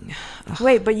annoying. Ugh.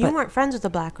 Wait, but you weren't friends with the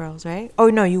black girls, right? Oh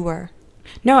no, you were.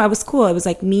 No, I was cool. It was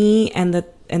like me and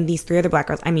these 3 other black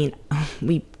girls. I mean,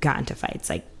 we got into fights.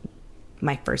 Like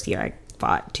my first year, I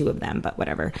fought 2 of them, but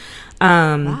whatever.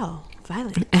 Wow,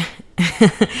 violent.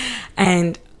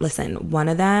 And listen, one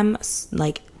of them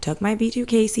like took my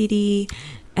B2K CD,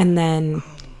 and then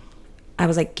I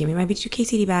was like, "Give me my B2K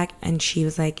CD back," and she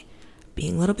was like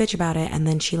being a little bitch about it, and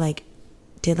then she like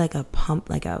did like a pump,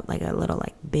 like a little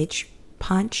like bitch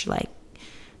punch, like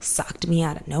socked me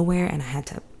out of nowhere, and I had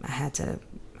to,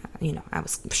 you know, I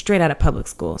was straight out of public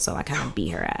school, so I kind of beat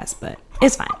her ass, but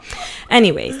it's fine.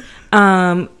 Anyways,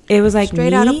 it was like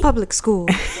Straight out of public school.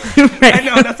 I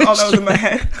know, that's all that was in my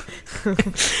head.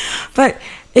 But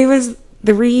it was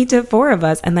 3 to 4 of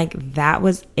us, and like that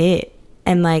was it.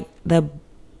 And like the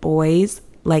boys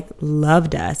like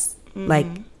loved us, like,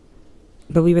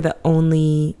 but we were the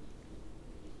only.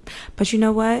 But you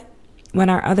know what? When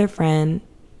our other friend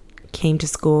came to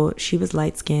school, she was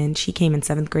light skinned. She came in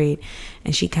 7th grade,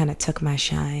 and she kind of took my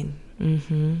shine.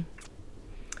 Damn.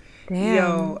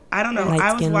 Yo, I don't know. Light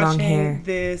I was skin, long hair. watching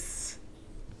this,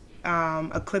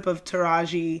 a clip of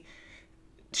Taraji.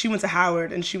 She went to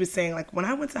Howard, and she was saying, like, when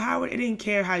I went to Howard, it didn't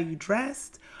care how you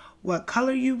dressed, what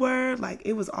color you were. Like,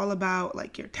 it was all about,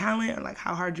 like, your talent and, like,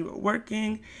 how hard you were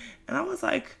working. And I was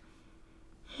like,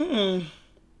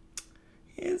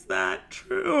 is that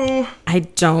true? I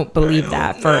don't believe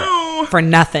that for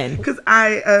nothing. Because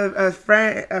a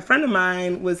friend of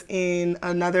mine was in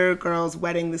another girl's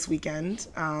wedding this weekend.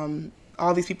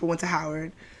 All these people went to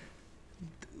Howard.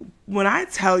 When I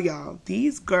tell y'all,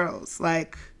 these girls,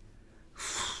 like,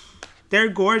 they're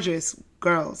gorgeous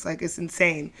girls. Like, it's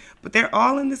insane. But they're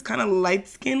all in this kind of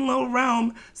light-skinned little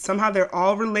realm. Somehow they're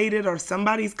all related, or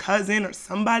somebody's cousin, or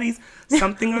somebody's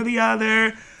something or the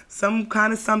other. Some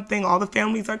kind of something. All the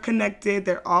families are connected.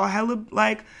 They're all hella,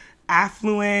 like,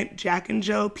 affluent Jack and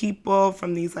Jill people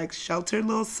from these, like, sheltered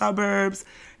little suburbs.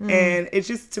 And it's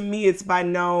just, to me, it's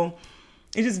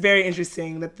just very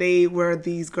interesting that they were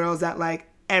these girls that, like,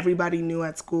 everybody knew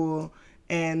at school.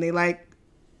 And they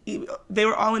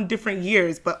were all in different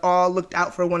years, but all looked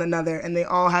out for one another. And they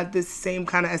all had this same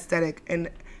kind of aesthetic. And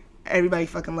everybody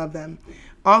fucking loved them.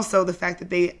 Also, the fact that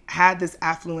they had this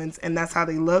affluence and that's how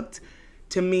they looked,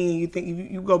 to me, you think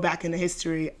you go back into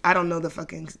history. I don't know the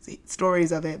fucking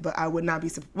stories of it, but I would not be.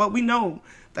 Well, we know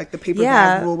like the paper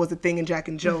bag rule was a thing in Jack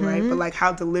and Jill, right? But like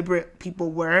how deliberate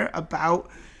people were about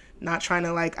not trying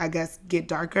to, like, I guess, get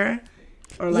darker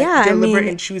or, like, Yeah, I deliberate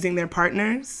mean- in choosing their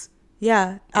partners.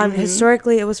 Yeah.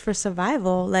 Historically, it was for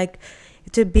survival. Like,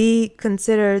 to be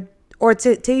considered, or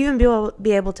to even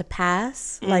be able to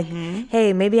pass. Like,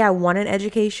 hey, maybe I want an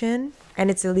education and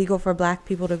it's illegal for black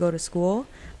people to go to school,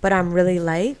 but I'm really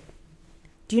light.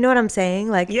 Do you know what I'm saying?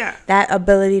 Like, Yeah. that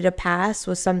ability to pass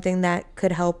was something that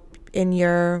could help in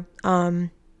your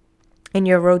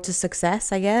road to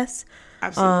success, I guess.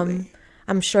 Absolutely.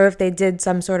 I'm sure if they did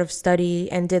some sort of study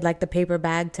and did like the paper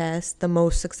bag test, the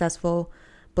most successful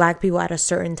black people at a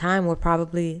certain time were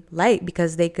probably light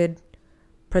because they could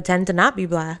pretend to not be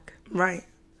black. Right.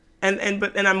 And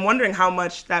I'm wondering how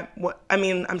much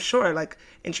I'm sure, like,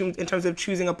 in terms of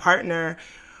choosing a partner,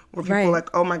 where people Right. are like,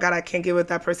 oh my God, I can't get with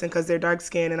that person because they're dark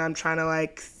skinned and I'm trying to,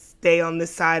 like, stay on this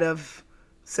side of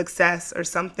success or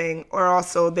something. Or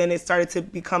also then it started to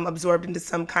become absorbed into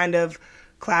some kind of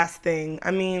class thing.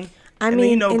 I mean,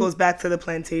 it goes back to the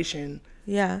plantation.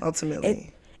 Yeah.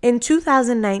 Ultimately. In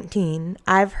 2019,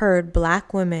 I've heard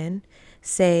black women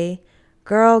say,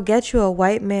 girl, get you a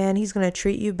white man. He's going to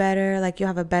treat you better. Like, you'll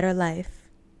have a better life.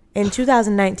 In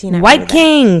 2019, I've White heard that.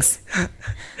 kings.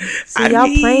 So y'all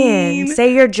playing.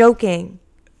 Say you're joking.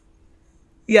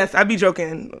 Yes, I be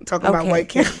joking talking about Okay. white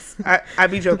kings. I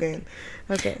be joking.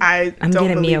 Okay. I'm getting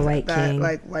don't me a believe white king.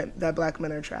 that black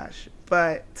men are trash.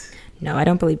 But No, I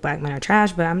don't believe black men are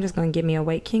trash, but I'm just going to get me a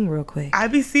white king real quick. I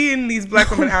be seeing these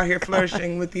black women out here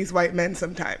flourishing with these white men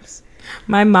sometimes.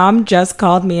 My mom just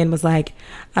called me and was like,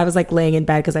 I was like laying in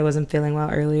bed because I wasn't feeling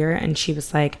well earlier. And she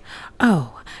was like,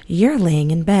 oh, you're laying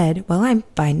in bed while I'm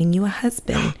finding you a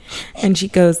husband. And she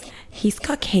goes, he's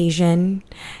Caucasian.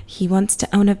 He wants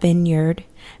to own a vineyard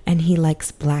and he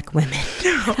likes black women.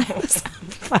 I was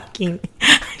fucking,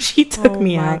 she took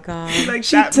me my out. God. Like,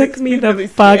 She that took makes me the really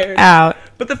fuck scared. out.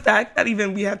 But the fact that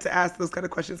even we have to ask those kind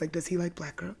of questions, like, does he like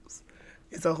black girls?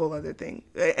 It's a whole other thing.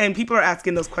 And people are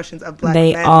asking those questions of black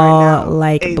They men all right now.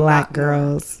 like a black lot more.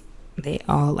 girls. They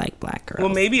all like black girls.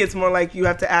 Well, maybe it's more like you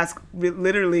have to ask,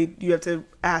 literally, you have to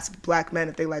ask black men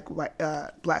if they like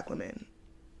black women.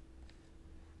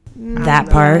 That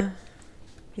part.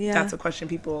 Yeah. That's a question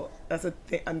that's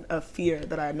a fear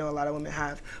that I know a lot of women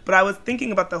have. But I was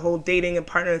thinking about the whole dating and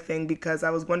partner thing because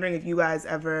I was wondering if you guys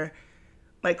ever,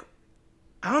 like,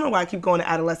 I don't know why I keep going to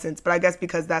adolescence, but I guess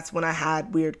because that's when I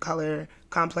had weird color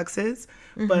complexes.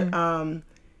 Mm-hmm. But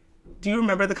do you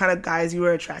remember the kind of guys you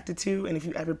were attracted to, and if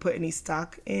you ever put any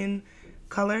stock in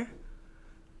color?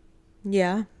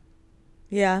 Yeah.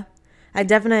 Yeah. I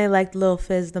definitely liked Lil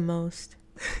Fizz the most.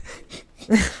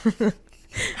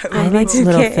 I liked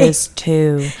Little Fizz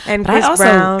too. And But I Chris also-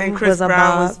 Brown And Chris was a Brown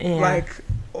bop. was Yeah. like,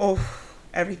 oh,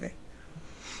 everything.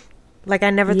 Like, I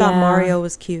never thought Yeah. Mario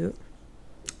was cute.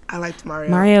 I liked Mario.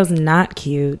 Mario's not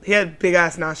cute. He had big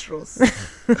ass nostrils.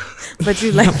 But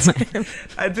you liked him.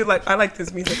 I liked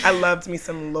his music. I loved me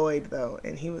some Lloyd though,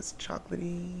 and he was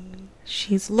chocolatey.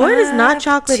 She's Lloyd is not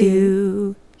five, chocolatey.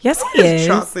 two. Yes, he is.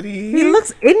 Chocolatey. He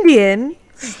looks Indian.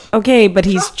 Okay, but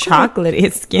he's chocolate.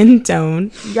 His skin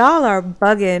tone. Y'all are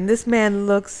bugging. This man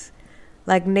looks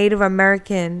like Native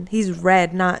American. He's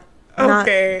red, not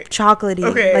Okay. chocolatey.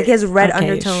 Okay. Like, he has red Okay,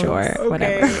 undertones. sure. Okay.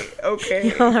 Whatever. Okay.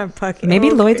 Y'all are bugging.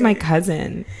 Maybe Lloyd's Okay. my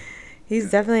cousin. He's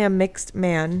definitely a mixed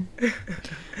man.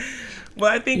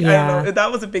 Well, I think Yeah. I don't know.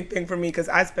 That was a big thing for me because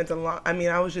I spent a lot. I mean,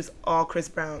 I was just all Chris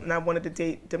Brown, and I wanted to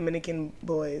date Dominican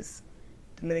boys,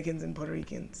 Dominicans and Puerto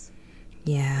Ricans.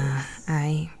 Yeah,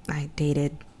 I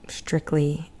dated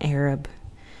strictly Arab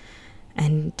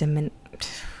and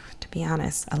to be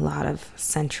honest, a lot of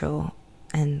Central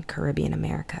and Caribbean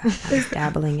America. I was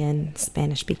dabbling in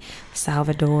Spanish,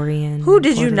 Salvadorian. Who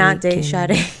did you Puerto not date,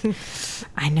 Rican. Sade?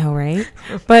 I know, right?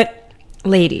 But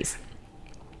ladies,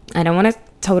 I don't want to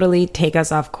totally take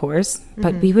us off course,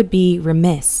 but we would be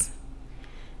remiss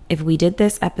if we did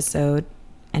this episode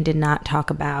and did not talk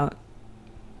about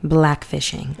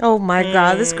blackfishing. Oh my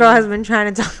God, this girl has been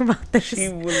trying to talk about this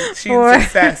She's for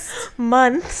obsessed.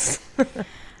 months.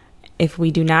 If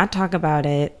we do not talk about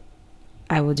it,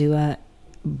 I will do a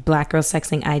black girl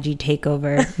sexing IG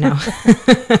takeover. No.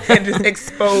 And just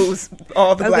expose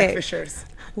all the Okay. blackfishers.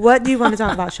 What do you want to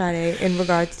talk about, Sade, in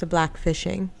regards to black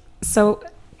fishing? So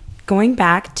going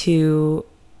back to,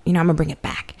 I'm going to bring it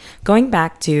back. Going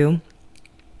back to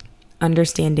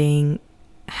understanding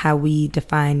how we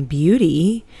define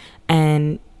beauty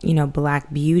and,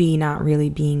 black beauty not really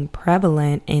being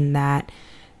prevalent in that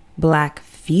black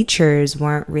features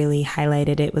weren't really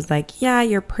highlighted. It was like, yeah,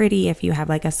 you're pretty if you have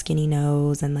like a skinny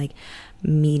nose and like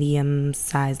medium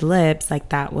sized lips. Like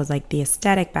that was like the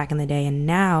aesthetic back in the day. And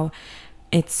now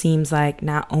it seems like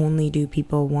not only do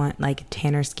people want like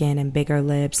tanner skin and bigger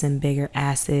lips and bigger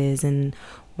asses and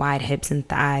wide hips and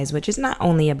thighs, which is not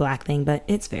only a black thing, but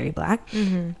it's very black.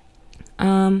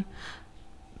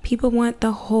 People want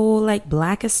the whole like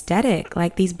black aesthetic.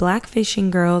 Like these black fishing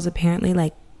girls apparently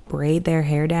like braid their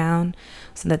hair down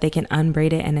so that they can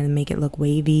unbraid it and then make it look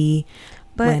wavy.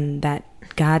 But when that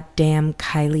goddamn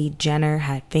Kylie Jenner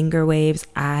had finger waves,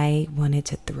 I wanted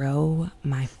to throw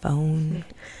my phone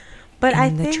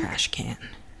in the trash can.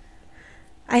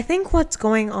 I think what's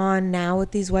going on now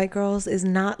with these white girls is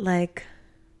not like,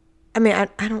 I mean,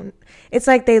 I don't, it's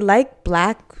like they like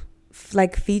black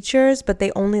like features, but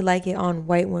they only like it on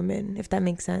white women, if that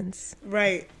makes sense.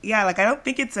 Right. Yeah, like I don't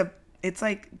think it's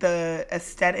like the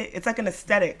aesthetic, it's like an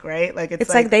aesthetic, right? Like it's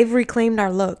like they've reclaimed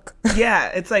our look. Yeah,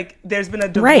 it's like there's been a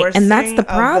divorce, right, and that's the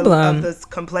problem of the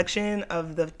complexion,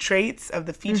 of the traits, of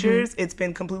the features. It's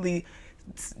been completely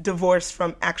divorced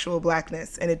from actual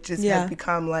blackness, and it just has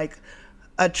become like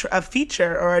a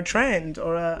feature or a trend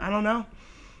or I don't know.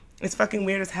 It's fucking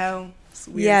weird as hell.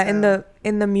 Yeah,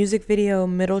 in the music video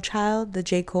Middle Child, the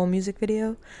J. Cole music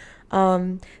video,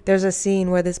 there's a scene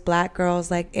where this black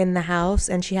girl's like in the house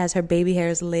and she has her baby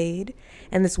hairs laid,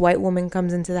 and this white woman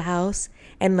comes into the house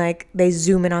and like they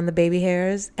zoom in on the baby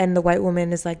hairs and the white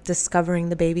woman is like discovering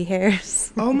the baby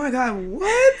hairs. Oh my god,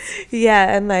 what?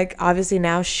 Yeah, and like obviously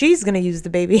now she's gonna use the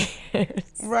baby hairs.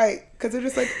 Right, because they're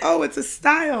just like, oh, it's a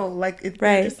style. Like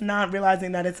they're just not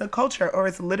realizing that it's a culture, or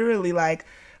it's literally like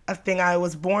a thing I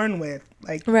was born with.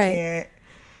 Like, you can't.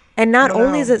 And not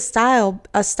only is it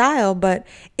a style, but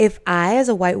if I, as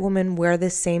a white woman, wear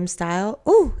this same style,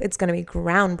 ooh, it's going to be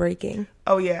groundbreaking.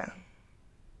 Oh, yeah.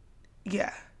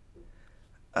 Yeah.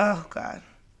 Oh, God.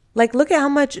 Like, look at how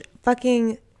much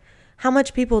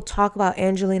people talk about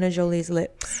Angelina Jolie's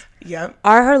lips. Yep.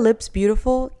 Are her lips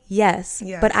beautiful? Yes.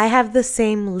 But I have the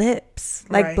same lips.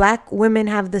 Like, black women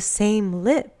have the same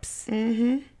lips.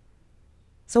 Mm-hmm.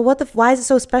 So why is it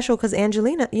so special? Because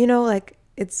Angelina, you know, like,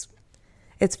 it's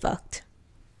fucked.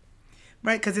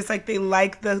 Right, because it's like they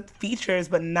like the features,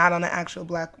 but not on an actual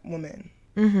black woman.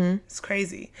 Mm-hmm. It's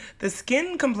crazy. The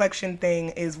skin complexion thing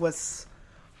is what's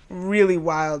really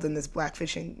wild in this black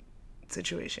fishing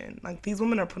situation. Like, these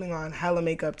women are putting on hella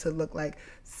makeup to look like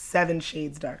 7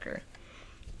 shades darker.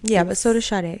 Yeah, but so does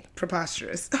Sade.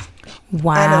 Preposterous.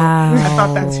 Wow. I know. I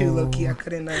thought that too, low-key. I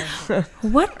couldn't.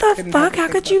 What the fuck? How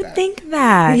could you think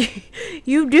that?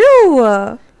 You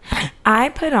do. I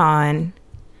put on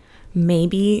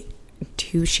maybe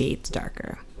 2 shades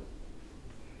darker.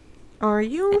 Are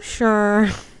you sure?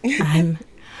 I'm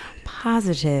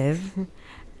positive.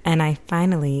 And I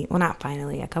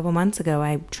a couple months ago,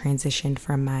 I transitioned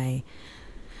from my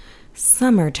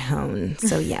summer tone.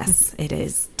 So yes, it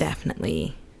is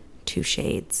definitely 2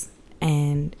 shades.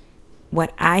 And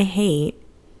what I hate,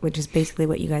 which is basically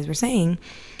what you guys were saying,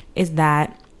 is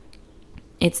that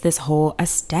it's this whole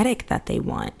aesthetic that they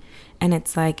want. And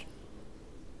it's like,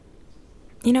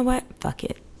 you know what? Fuck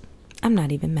it. I'm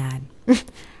not even mad.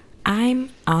 I'm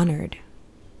honored.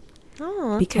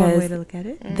 Oh, that's because one way to look at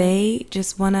it. They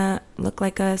just want to look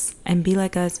like us and be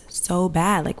like us so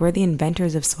bad. Like, we're the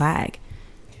inventors of swag.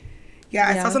 Yeah,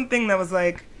 I saw something that was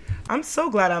like, I'm so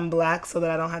glad I'm black so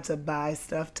that I don't have to buy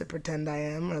stuff to pretend I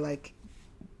am, or like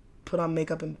put on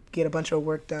makeup and get a bunch of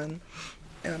work done.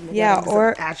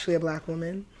 Or actually a black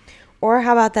woman. Or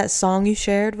how about that song you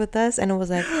shared with us, and it was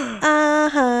like, we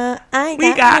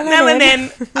got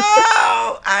melanin.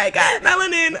 Oh, I got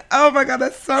melanin. Oh my god,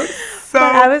 that's so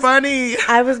funny.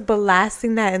 I was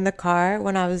blasting that in the car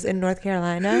when I was in North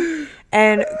Carolina,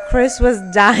 and Chris was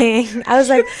dying. I was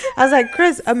like,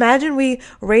 Chris, imagine we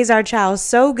raise our child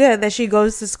so good that she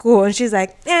goes to school and she's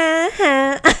like,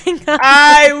 I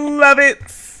love it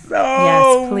so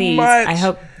yes, please. much.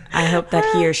 I hope that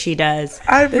he or she does.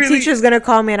 The teacher's going to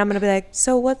call me and I'm going to be like,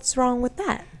 so what's wrong with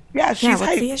that? Yeah, she's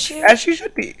what's the issue? As she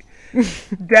should be.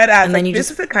 Dead ass. And like, then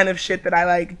this is the kind of shit that I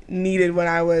like needed when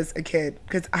I was a kid.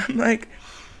 Because I'm like,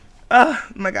 oh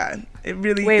my god, it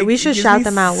really. Wait, we should shout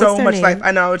them out. So What's their much name? life.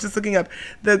 I know. I was just looking up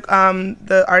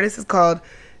the artist is called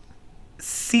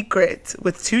Secret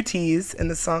with 2 T's, and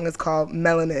the song is called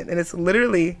Melanin, and it's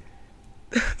literally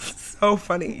so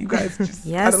funny. You guys just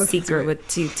yes, Secret with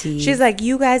 2 T's. She's like,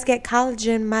 you guys get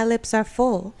collagen, my lips are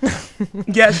full.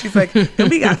 Yeah, she's like, and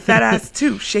we got fat ass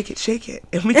too. Shake it,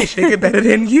 and we can shake it better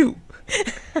than you.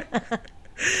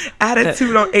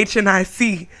 Attitude on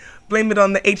HNIC. Blame it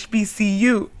on the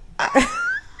HBCU.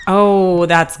 Oh,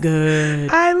 that's good.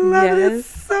 I love it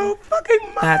so fucking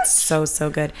much. That's so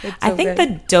good. I think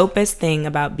good. the dopest thing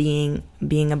about being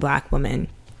a black woman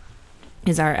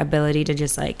is our ability to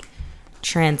just like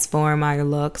transform our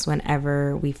looks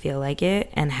whenever we feel like it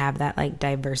and have that like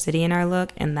diversity in our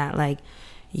look, and that like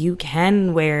you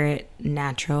can wear it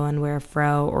natural and wear a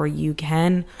fro, or you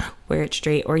can wear it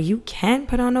straight, or you can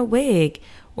put on a wig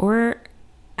or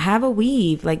have a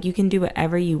weave. Like you can do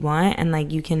whatever you want, and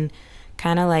like you can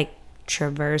kind of like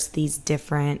traverse these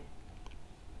different,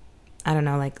 I don't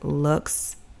know, like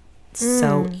looks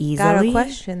so easily. Got a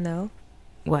question though.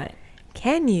 What?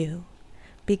 Can you?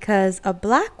 Because a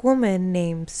black woman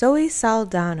named Zoe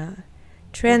Saldana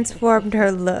transformed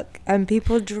her look and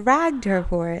people dragged her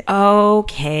for it.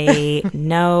 Okay.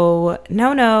 No,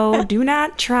 do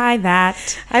not try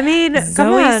that. I mean, come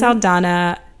Zoe on.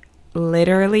 Saldana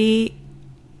literally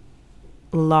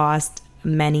lost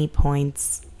many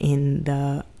points in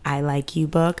the I Like You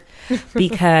book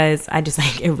because I just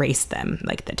like erased them.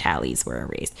 Like the tallies were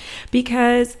erased.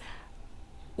 Because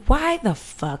why the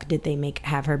fuck did they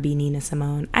have her be Nina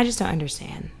Simone? I just don't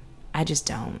understand. I just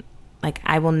don't. Like,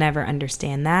 I will never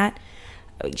understand that.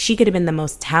 She could have been the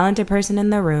most talented person in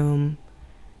the room.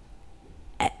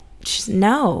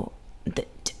 No.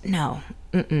 No.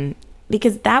 Mm-mm.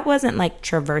 Because that wasn't like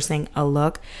traversing a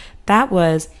look. That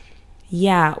was,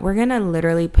 yeah, we're going to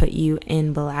literally put you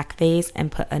in blackface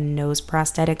and put a nose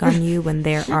prosthetic on you when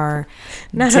there are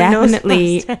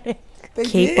definitely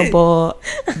capable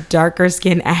darker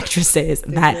skinned actresses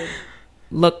that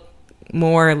look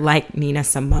more like Nina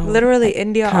Simone. Literally, like,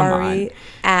 India come Ari on.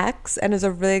 acts and is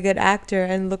a really good actor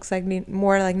and looks like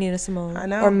more like Nina Simone. I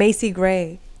know. Or Macy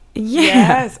Gray. Yeah.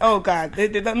 Yes. Oh God.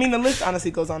 I mean, the list honestly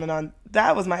goes on and on.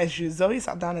 That was my issue. Zoe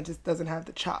Saldana just doesn't have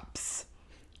the chops.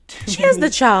 She has the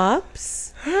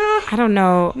chops. I don't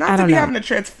know. Not I to don't be know. having to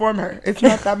transform her. It's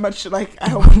not that much. Like I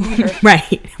don't need her.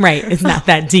 Right. It's not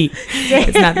that deep.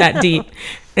 It's not that deep.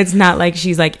 It's not like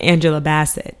she's like Angela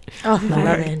Bassett. Oh, I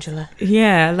love Angela.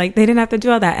 Yeah, like they didn't have to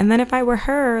do all that. And then if I were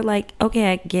her, like,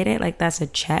 okay, I get it. Like that's a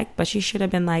check. But she should have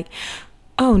been like,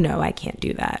 oh no, I can't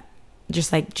do that.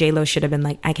 Just like J-Lo should have been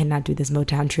like, I cannot do this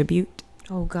Motown tribute.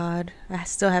 Oh God, I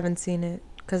still haven't seen it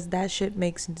because that shit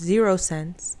makes zero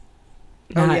sense.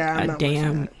 Oh Not yeah, I'm a not watching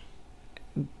damn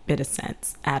that. bit of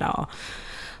sense at all.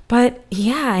 But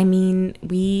yeah, I mean,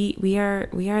 we are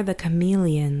the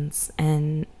chameleons,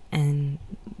 and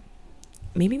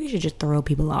maybe we should just throw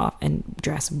people off and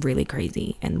dress really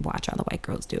crazy and watch all the white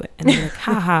girls do it and be like,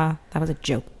 haha, that was a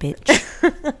joke, bitch.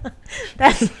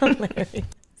 That's hilarious.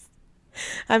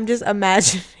 I'm just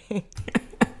imagining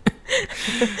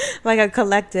like a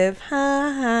collective.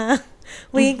 Ha ha.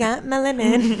 We got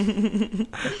melanin.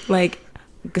 Like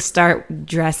start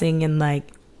dressing in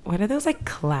like, what are those like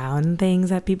clown things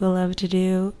that people love to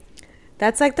do?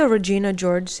 That's like the Regina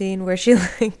George scene where she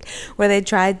where they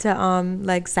tried to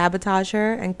like sabotage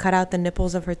her and cut out the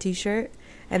nipples of her t-shirt,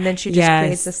 and then she just Yes.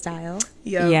 creates a style.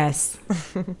 Yeah. Yes.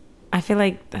 I feel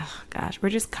like, oh gosh, we're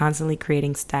just constantly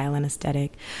creating style and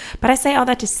aesthetic. But I say all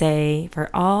that to say, for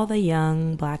all the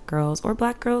young black girls or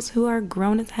black girls who are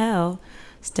grown as hell,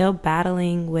 still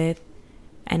battling with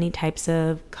any types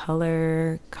of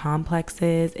color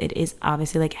complexes, it is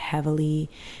obviously like heavily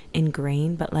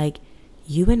ingrained, but like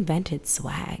you invented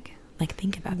swag. Like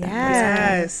think about that. for a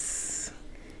second. Yes.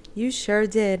 You sure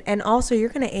did. And also, you're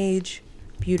gonna age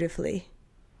beautifully.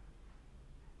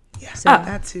 Yeah. So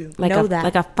that too. Like know a that.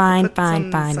 like a fine Put some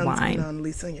wine. sunscreen on,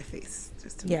 Lisa, on your face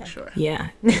just to Yeah. make sure. Yeah,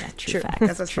 true True. facts.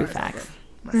 That's as True far as I'll facts.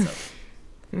 go myself.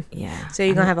 Yeah. So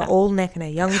you're gonna have an old neck and a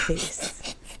young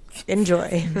face.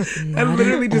 Enjoy. I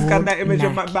literally just got that image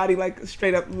of neck. my body like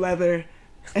straight up leather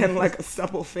and like a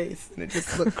supple face, and it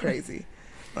just looked crazy.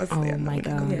 Honestly, Oh I'm my not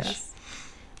gonna go gosh. there.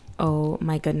 Oh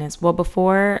my goodness. Well,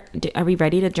 before, are we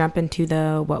ready to jump into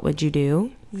the what would you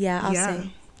do? Yeah, I'll Yeah.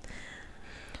 say.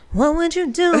 What would you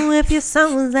do if your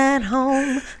son was at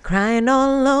home crying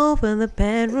all over the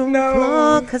bedroom No.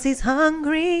 floor 'cause he's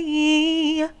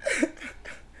hungry?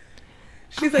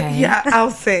 She's like, Okay. yeah, I'll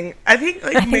sing. I think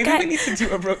like think maybe I- we need to do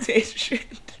a rotation.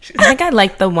 She's I think I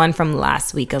liked the one from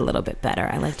last week a little bit better.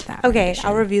 I liked that. Okay, rendition.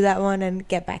 I'll review that one and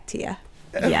get back to you.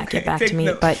 Yeah, Okay, get back take to me.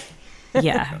 note. But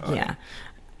yeah.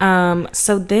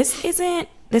 So this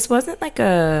wasn't like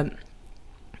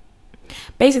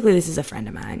basically this is a friend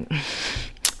of mine.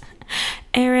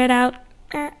 Air it out.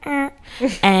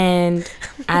 And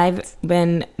I've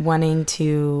been wanting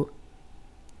to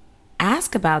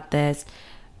ask about this.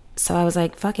 So I was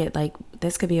like, fuck it. Like,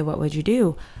 this could be a what would you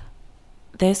do?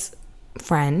 This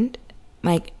friend,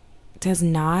 like, does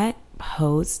not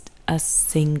post a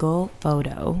single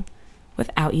photo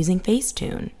without using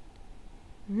Facetune.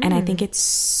 And I think it's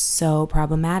so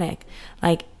problematic.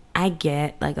 Like, I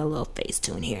get like a little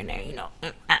Facetune here and there,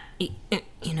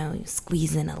 you know, you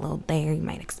squeeze in a little there, you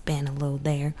might expand a little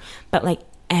there. But like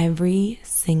every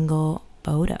single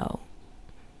photo.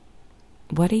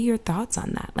 What are your thoughts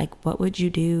on that? Like, what would you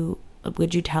do?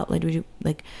 Would you talk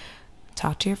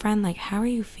to your friend? Like, how are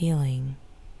you feeling?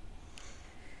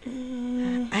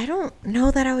 I don't know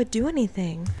that I would do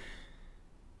anything.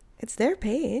 It's their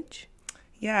page.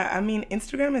 Yeah, I mean,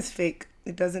 Instagram is fake.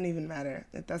 It doesn't even matter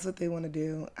if that's what they want to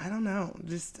do. I don't know.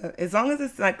 Just as long as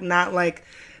it's like not like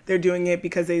they're doing it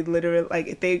because they literally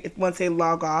like if once they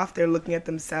log off, they're looking at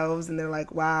themselves and they're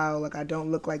like, wow, like I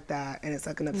don't look like that, and it's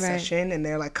like an obsession, right. And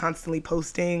they're like constantly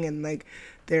posting and like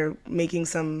they're making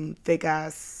some fake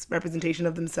ass representation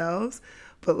of themselves,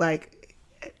 but like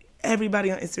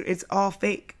everybody on Instagram, it's all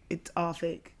fake. It's all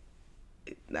fake.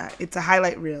 It's a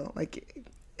highlight reel. Like,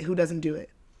 who doesn't do it?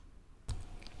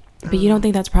 But you don't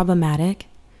think that's problematic?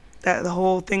 That the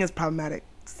whole thing is problematic.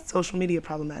 Social media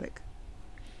problematic.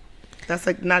 That's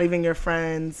like not even your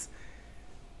friends.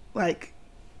 Like,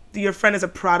 your friend is a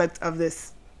product of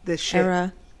this shit.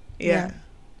 Era. Yeah.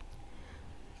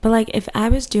 But like, if I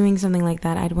was doing something like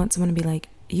that, I'd want someone to be like,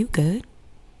 "You good?"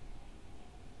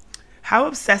 How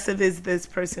obsessive is this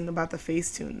person about the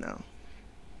Facetune though?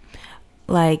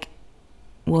 Like,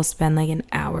 we'll spend like an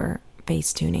hour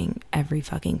Facetuning every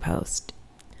fucking post.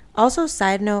 Also,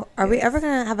 side note, are we ever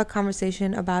going to have a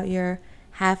conversation about your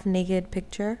half-naked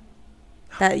picture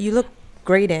that you look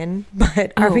great in,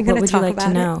 but are we going to talk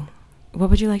about it? What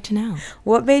would you like to know?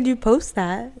 What made you post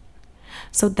that?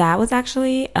 So that was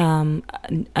actually in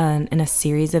a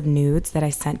series of nudes that I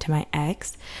sent to my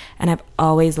ex, and I've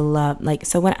always loved, like,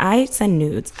 so when I send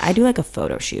nudes, I do like a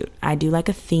photo shoot. I do like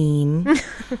a theme.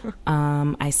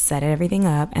 I set everything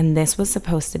up, and this was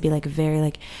supposed to be like very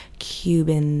like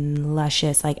Cuban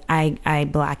luscious. Like I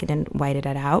blacked and whited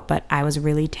it out, but I was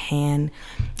really tan,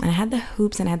 and I had the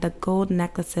hoops and I had the gold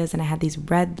necklaces and I had these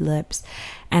red lips,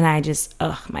 and I just,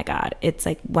 oh my God, it's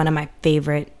like one of my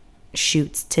favorite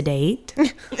shoots to date.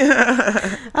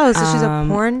 Oh, so she's a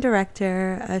porn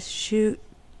director, a shoot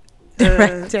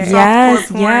director. Yes,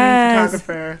 porn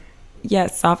photographer.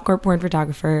 Yes, softcore porn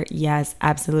photographer. Yes,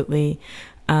 absolutely.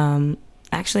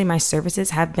 Actually, my services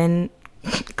have been,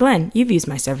 Glenn, you've used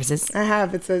my services. I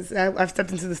have. It says I've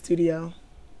stepped into the studio.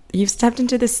 You've stepped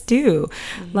into the stew.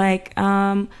 Mm-hmm. Like,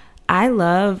 I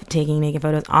love taking naked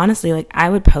photos. Honestly, like, I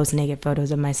would post naked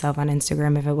photos of myself on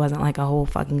Instagram if it wasn't like a whole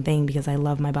fucking thing, because I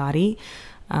love my body.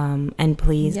 And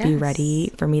please be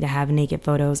ready for me to have naked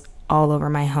photos all over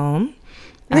my home.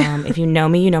 If you know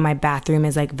me, you know my bathroom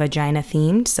is like vagina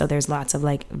themed. So there's lots of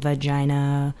like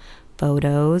vagina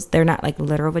photos. They're not like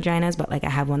literal vaginas, but like I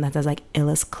have one that says like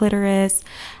Illis clitoris.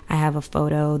 I have a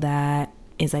photo that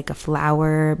is like a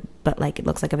flower, but like it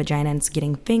looks like a vagina and it's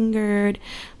getting fingered.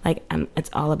 Like, it's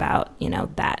all about, you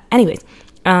know, that. Anyways,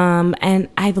 and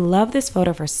I've loved this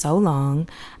photo for so long,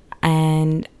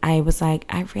 and I was like,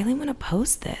 I really want to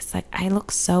post this. Like, I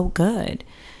look so good.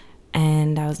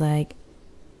 And I was like,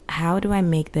 how do I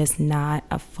make this not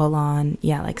a full-on,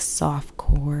 like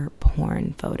softcore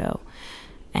porn photo?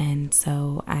 And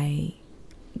so I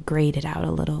grayed it out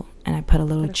a little, and I put a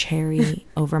little cherry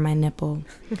over my nipple.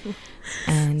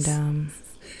 And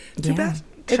Too bad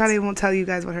Shadi won't tell you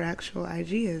guys what her actual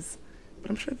IG is, but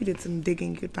I'm sure if you did some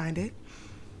digging, you could find it.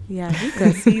 Yeah, you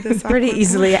could see this pretty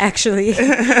easily, actually.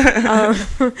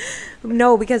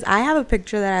 No, because I have a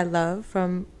picture that I love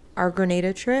from our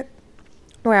Grenada trip,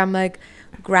 where I'm like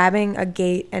grabbing a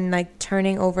gate and like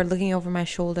turning over, looking over my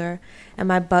shoulder, and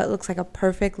my butt looks like a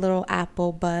perfect little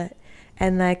apple butt.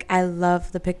 And like, I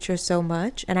love the picture so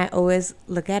much, and I always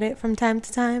look at it from time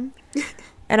to time,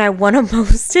 and I want to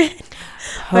post it,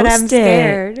 but I'm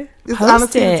scared. It's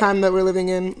honestly the time that we're living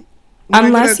in.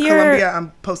 Unless you're Colombia,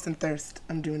 I'm posting thirst.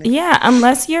 I'm doing it. Yeah,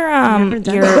 unless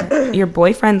your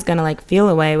boyfriend's gonna like feel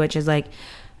away, which is like,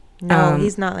 no,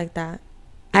 he's not like that.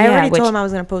 I already told him I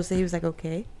was gonna post it. He was like,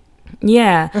 okay.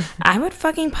 Yeah, I would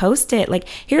fucking post it. Like,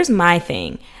 here's my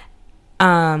thing.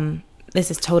 This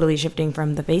is totally shifting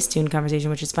from the Facetune conversation,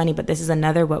 which is funny, but this is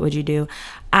another what would you do?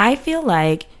 I feel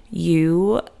like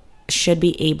you should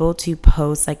be able to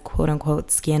post like quote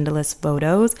unquote scandalous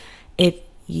photos if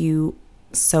you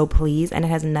so please, and it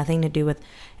has nothing to do with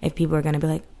if people are going to be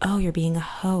like, oh, you're being a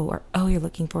hoe, or oh, you're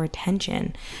looking for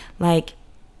attention. Like,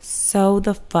 so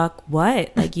the fuck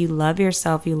what? Like, you love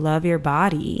yourself, you love your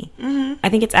body. Mm-hmm. I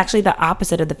think it's actually the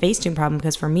opposite of the Facetune problem,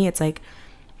 because for me it's like,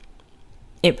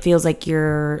 it feels like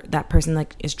that person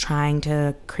like is trying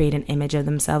to create an image of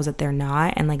themselves that they're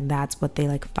not, and like that's what they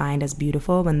like find as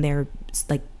beautiful when they're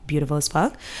like beautiful as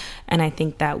fuck. And I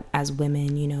think that as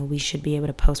women, you know, we should be able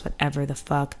to post whatever the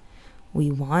fuck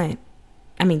we want.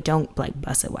 I mean, don't like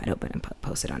bust it wide open and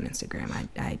post it on Instagram.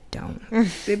 I don't.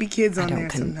 There be kids on there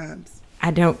sometimes.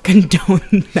 I don't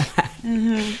condone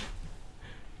that.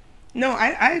 No,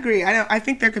 I agree. I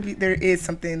think there is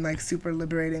something like super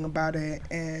liberating about it,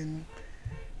 and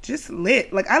just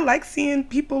lit. Like I like seeing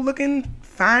people looking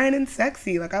fine and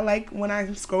sexy. Like I like when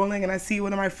I'm scrolling and I see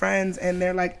one of my friends and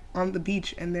they're like on the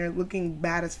beach and they're looking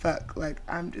bad as fuck. Like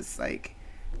I'm just like,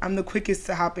 I'm the quickest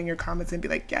to hop in your comments and be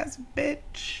like, yes,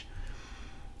 bitch.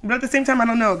 But at the same time, I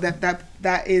don't know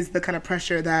that is the kind of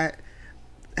pressure that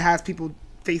has people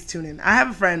face tuning. I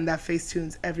have a friend that face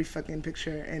tunes every fucking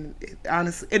picture, and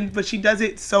but she does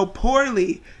it so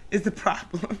poorly is the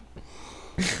problem.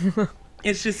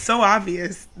 It's just so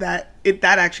obvious that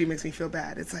that actually makes me feel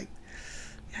bad. It's like,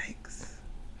 yikes.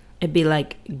 It'd be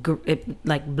like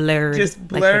blurred. Just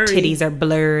blurry. Like her titties are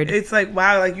blurred. It's like,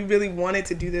 wow, like you really wanted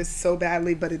to do this so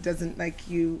badly, but it doesn't, like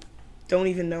you don't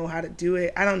even know how to do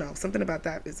it. I don't know. Something about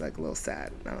that is like a little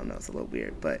sad. I don't know. It's a little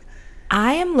weird, but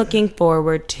I am looking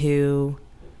forward to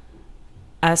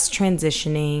us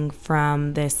transitioning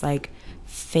from this like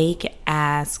fake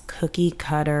ass cookie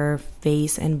cutter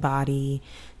face and body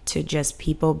to just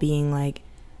people being like,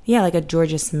 yeah, like a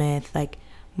Georgia Smith, like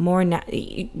more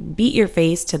beat your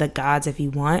face to the gods if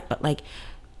you want, but like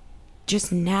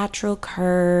just natural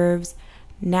curves,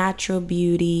 natural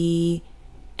beauty,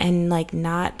 and like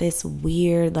not this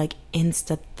weird like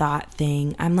insta thought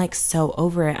thing. I'm like so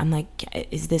over it. I'm like,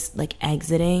 is this like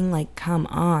exiting? Like, come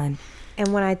on.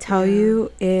 And when I tell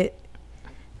you, it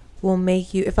will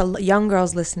make you, if a young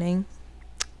girl's listening,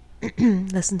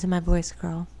 listen to my voice,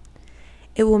 girl.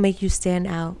 It will make you stand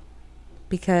out,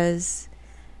 because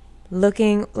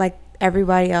looking like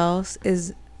everybody else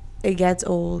it gets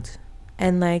old.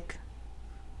 And like,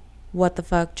 what the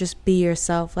fuck, just be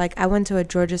yourself. Like I went to a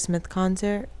Georgia Smith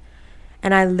concert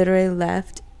and I literally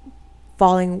left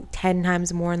falling 10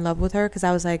 times more in love with her, because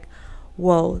I was like,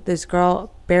 whoa, this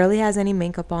girl barely has any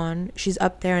makeup on. She's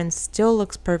up there and still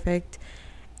looks perfect.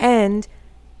 And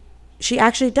she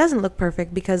actually doesn't look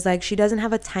perfect, because like she doesn't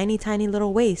have a tiny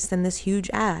little waist and this huge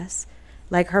ass.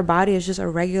 Like her body is just a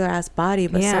regular ass body,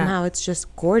 but somehow it's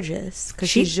just gorgeous, because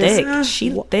she's thick. just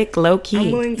She's thick, low key. But I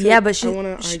want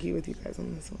to argue with you guys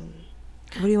on this one.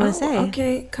 What do you want to say?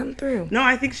 Okay, come through. No,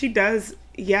 I think she does.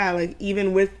 Yeah, like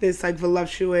even with this like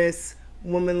voluptuous,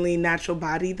 womanly, natural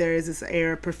body, there is this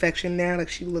air of perfection there. Like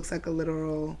she looks like a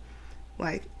literal,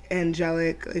 like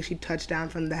angelic, like she touched down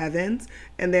from the heavens.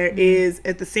 And there is,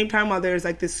 at the same time, while there's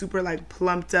like this super like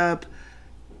plumped up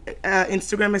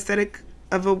Instagram aesthetic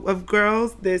of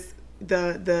girls, this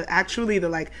the actually the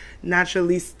like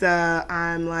naturalista,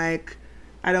 I'm like,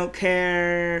 I don't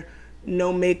care,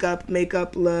 no makeup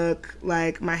look,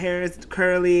 like my hair is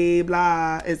curly,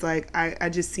 blah, is like I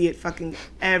just see it fucking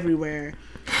everywhere.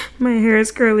 My hair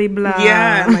is curly, blah.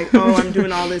 Yeah, and like, oh, I'm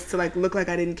doing all this to like look like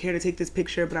I didn't care to take this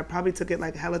picture, but I probably took it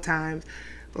like hella times.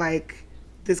 Like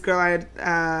this girl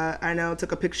I know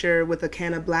took a picture with a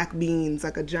can of black beans,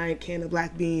 like a giant can of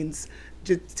black beans,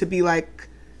 just to be like,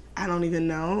 I don't even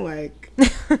know, like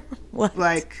what?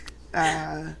 Like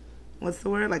what's the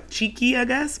word? Like cheeky, I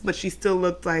guess, but she still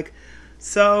looked like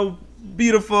so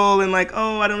beautiful and like,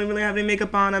 oh, I don't even have any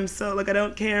makeup on. I'm so like, I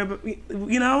don't care, but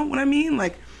you know what I mean?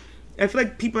 Like, I feel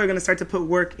like people are gonna start to put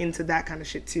work into that kind of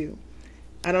shit too.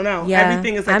 I don't know. Yeah,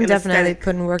 everything is like I'm an definitely aesthetic.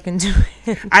 Putting work into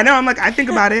it. I know. I'm like, I think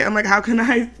about it. I'm like, how can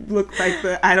I look like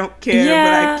the I don't care,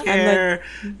 Yeah, but I care?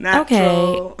 like,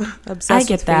 natural. Okay. Obsessed I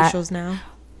get with that. facials now.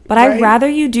 But Right? I'd rather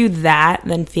you do that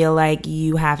than feel like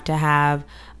you have to have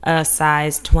a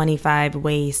size 25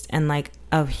 waist and like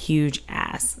a huge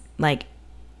ass. Like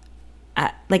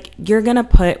you're gonna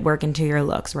put work into your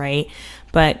looks, right?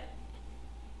 But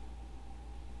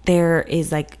there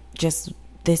is like just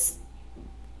this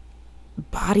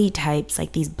body types,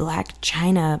 like these Black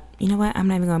China, you know what, I'm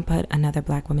not even gonna put another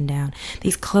black woman down,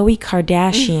 these Khloe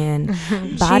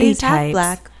Kardashian body She's half types,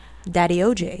 black. Daddy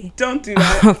OJ. Don't do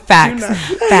that. facts, Do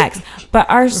not. facts, but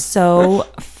are so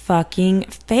fucking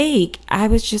fake. I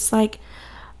was just like,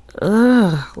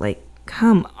 ugh, like,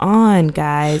 come on,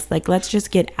 guys, like, let's just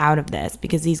get out of this,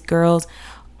 because these girls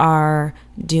are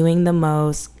doing the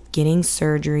most, getting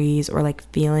surgeries, or like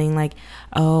feeling like,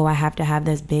 oh, I have to have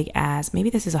this big ass. Maybe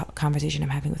this is a conversation I'm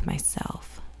having with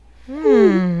myself.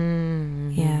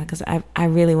 Yeah, because I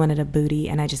really wanted a booty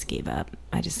and I just gave up.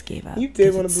 You did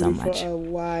 'cause want a it's booty so much. for a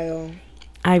while.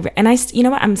 You know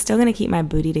what, I'm still gonna keep my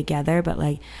booty together, but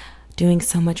like doing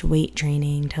so much weight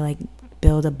training to like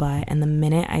build a butt, and the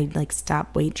minute I like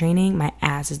stop weight training, my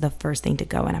ass is the first thing to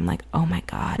go, and I'm like, oh my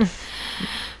god.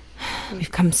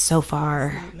 We've come so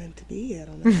far. Not meant to be. I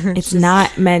don't know. It's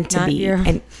not meant to not be. your-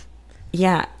 And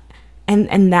yeah.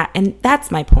 And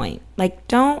that's my point. Like,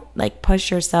 don't like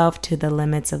push yourself to the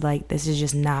limits of like, this is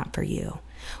just not for you.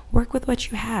 Work with what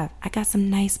you have. I got some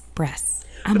nice breasts.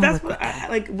 I'm But gonna that's work what with that.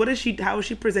 like. What is she? How is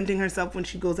she presenting herself when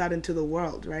she goes out into the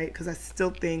world, right? Because I still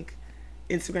think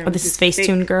Instagram. Oh, this is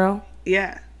Facetune fake. girl.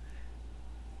 Yeah.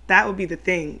 That would be the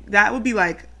thing. That would be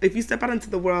like if you step out into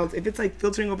the world, if it's like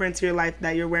filtering over into your life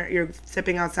that you're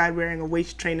stepping outside wearing a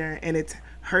waist trainer and it's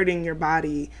hurting your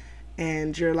body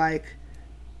and you're like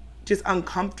just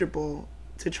uncomfortable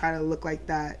to try to look like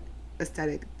that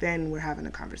aesthetic, then we're having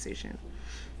a conversation.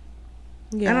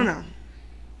 Yeah. I don't know.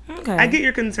 Okay. I get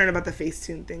your concern about the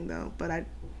Facetune thing though, but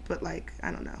like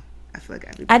I don't know. I feel like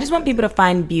everybody I just want people to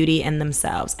find beauty in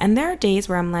themselves. And there are days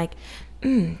where I'm like,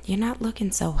 you're not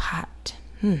looking so hot.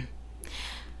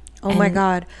 Oh my And-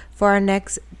 God. For our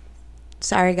next,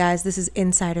 sorry guys, this is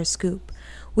Insider Scoop.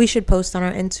 We should post on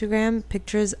our Instagram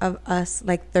pictures of us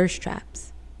like thirst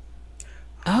traps.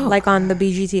 Oh, Like on the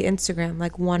BGT Instagram,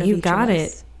 like one of you each got of it.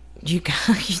 us. You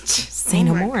just say oh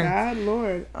no my more. God,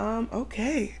 Lord.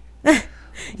 Okay. You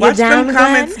Watch down, them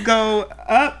comments go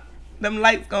up. Them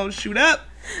lights gonna shoot up.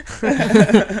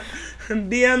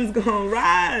 DMs gonna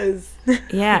rise.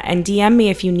 Yeah, and DM me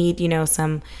if you need,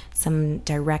 some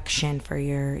direction for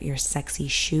your sexy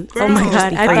shoot. Oh my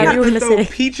God, I I thought got you were to gonna throw say-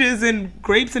 peaches and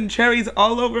grapes and cherries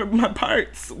all over my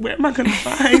parts. Where am I gonna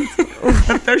find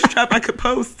a thirst trap I could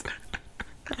post?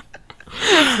 An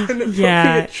appropriate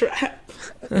Yeah. trap.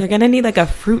 You're gonna need like a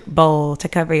fruit bowl to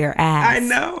cover your ass. I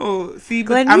know. See, but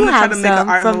Glenn, I'm you gonna try have to make an some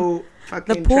art from hole The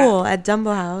fucking pool trap. at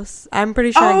Dumbo House. I'm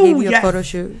pretty sure I Oh, gave you a yes. photo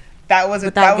shoot. That was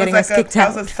without getting us kicked that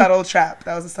was out. a subtle trap.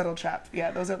 That was a subtle trap.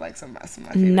 Yeah, those are like some of my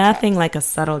favorite Nothing traps. like a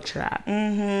subtle trap.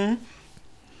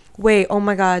 Wait, oh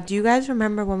my God. Do you guys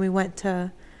remember when we went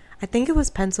to, I think it was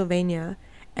Pennsylvania,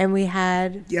 and we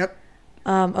had Yep.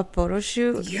 a photo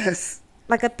shoot? Yes.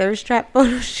 Like a thirst trap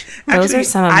photo shoot? Those are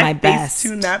some of my I best.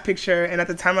 Facetuned that picture, and at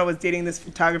the time I was dating this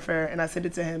photographer, and I sent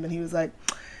it to him, and he was like,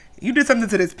 "You did something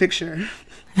to this picture.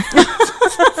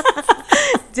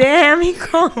 Damn, he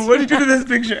called. What did you do to this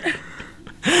picture?"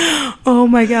 Oh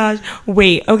my gosh.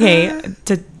 Wait, okay.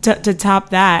 To top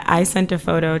that, I sent a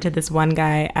photo to this one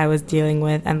guy I was dealing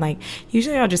with, and like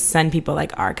usually I'll just send people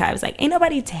like archives. Like, ain't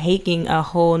nobody taking a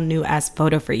whole new ass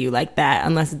photo for you like that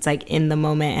unless it's like in the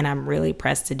moment and I'm really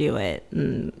pressed to do it.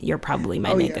 You're probably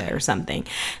my nigga yeah. or something.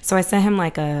 So I sent him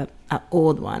like a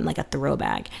old one, like a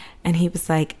throwback, and he was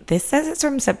like, "This says it's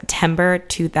from September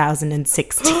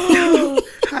 2016."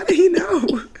 How did he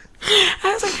know?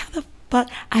 I was like, "How the fuck?"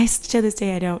 To this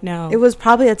day I don't know. It was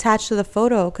probably attached to the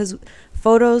photo because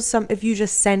photos, if you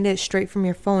just send it straight from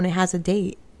your phone, it has a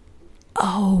date.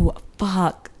 Oh,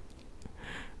 fuck.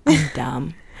 I'm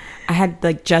dumb. I had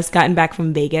like just gotten back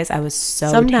from Vegas. I was so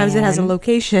Sometimes it has a tan.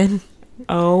 location.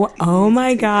 Oh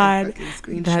my God. Fucking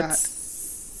screenshot. That's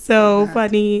so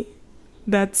funny.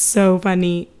 That's so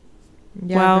funny.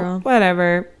 Yeah, well, girl.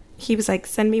 whatever. He was like,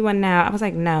 "Send me one now." I was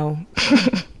like, "No."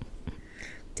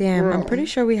 Damn, I'm Girl. pretty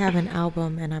sure we have an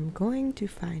album, and I'm going to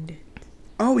find it.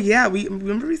 Oh yeah, we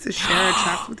remember we used to share our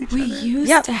traps with each We other. used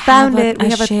Yep, to found have it. We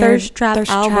have a shared Thirst Trap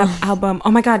album. album.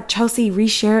 Oh my God, Chelsea,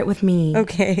 reshare it with me.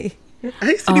 Okay. I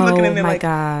used to be looking at Oh it my like,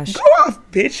 gosh. "Go off,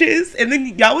 bitches!" And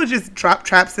then y'all would just drop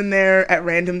traps in there at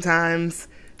random times,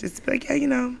 just to be like, "Yeah, you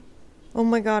know, Oh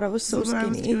my God, I was so this is what I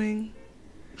was skinny. doing."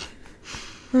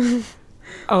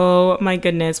 Oh my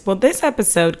goodness. Well, this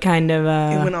episode kind of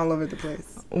It went all over the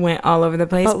place. went all over the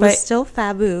place, But we're still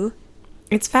Fabu.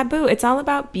 it's Fabu. It's all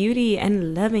about beauty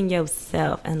and loving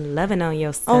yourself and loving on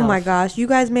yourself. Oh my gosh, you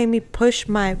guys made me push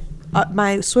my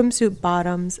swimsuit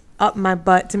bottoms up my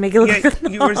butt to make it look Yeah, like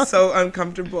a you were thong. so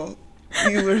uncomfortable.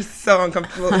 You were so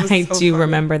uncomfortable. It was I so do funny.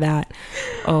 remember that.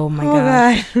 Oh my Oh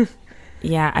God. God.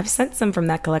 Yeah, I've sent some from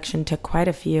that collection to quite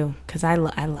a few because I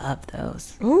love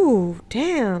those. Ooh,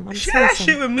 damn. I'm Share seeing that some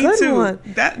shit with me good too. ones.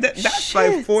 That's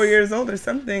like Shit. 4 years old or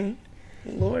something.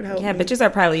 Lord help Yeah, me. bitches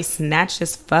are probably snatched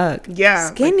as fuck. Yeah,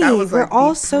 Skinny. Like that was We're like all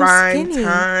the so prime skinny.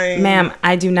 time. Ma'am,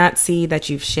 I do not see that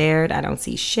you've shared. I don't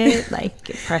see shit. Like,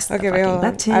 press the Okay, wait, fucking hold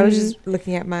on. button. I was just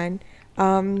looking at mine.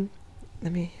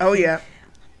 Let me. Oh yeah,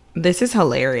 This is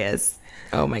hilarious.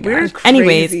 Oh my we're gosh.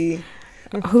 Anyways, crazy.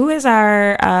 who is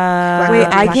our Wait,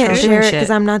 I Black can't Girl share doing it shit? because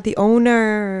I'm not the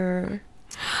owner.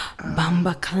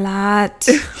 Bumba Clot.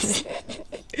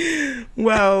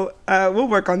 Well, we'll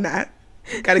work on that.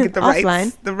 Got to get the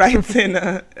Offline. rights and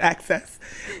access.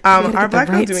 gotta Our get the Black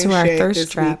Girl rights doing to our shit thirst this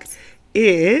traps. week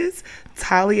is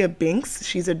Talia Binks.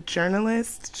 She's a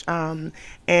journalist,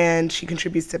 and she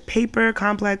contributes to Paper,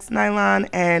 Complex, Nylon,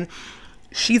 and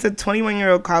she's a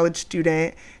 21-year-old college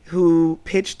student who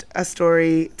pitched a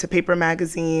story to Paper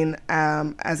magazine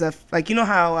as a, like, you know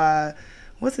how,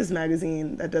 what's this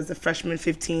magazine that does the freshman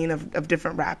 15 of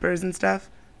different rappers and stuff?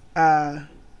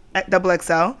 At Double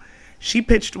XL. She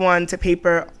pitched one to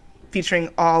paper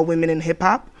featuring all women in hip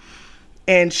hop.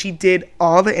 And she did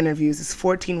all the interviews. It's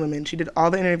 14 women. She did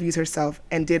all the interviews herself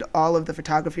and did all of the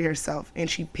photography herself. And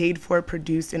she paid for,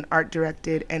 produced, and art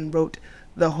directed and wrote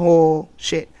the whole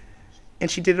shit. And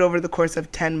she did it over the course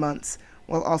of 10 months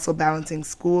while also balancing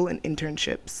school and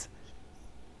internships.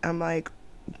 I'm like,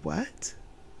 what?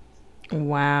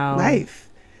 Wow. Life.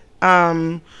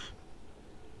 On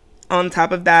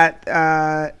top of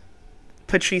that,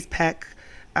 Patrice Peck,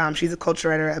 she's a culture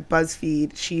writer at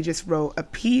BuzzFeed. She just wrote a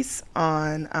piece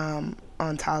on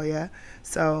Talia.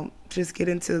 So just get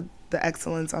into the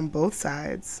excellence on both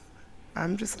sides.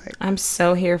 I'm just like, I'm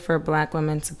so here for Black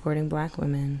women supporting Black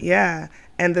women. yeah.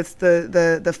 And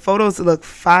the photos look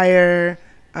fire.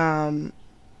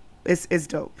 It's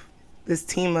dope. This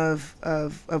team of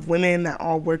women that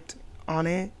all worked on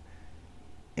it.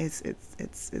 It's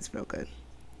real good.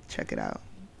 Check it out.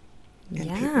 And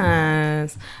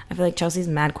Yes. I feel like Chelsea's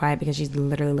mad quiet because she's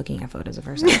literally looking at photos of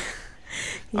herself.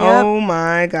 Oh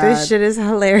my God. This shit is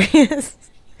hilarious.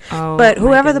 Oh, But my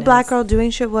whoever the black goodness. girl doing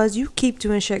shit was, you keep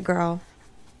doing shit, girl.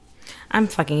 I'm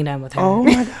fucking done with her. Oh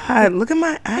my God. Look at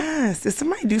my ass. Did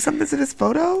somebody do something to this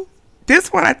photo?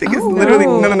 This one I think is Oh, literally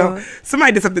no. no.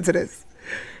 Somebody did something to this.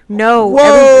 No,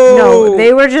 Whoa. no,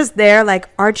 they were just there, like,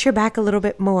 arch your back a little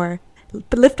bit more,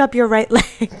 lift up your right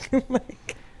leg.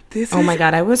 Like, This Oh is my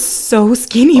God, I was so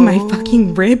skinny, my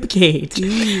fucking rib cage.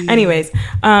 Anyways,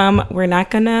 we're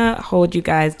not gonna hold you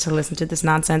guys to listen to this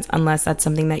nonsense unless that's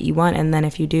something that you want. And then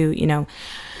if you do,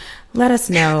 let us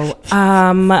know.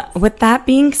 With that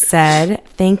being said,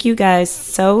 thank you guys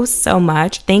so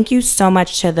much. Thank you so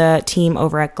much to the team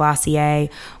over at Glossier.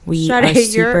 We Sade, are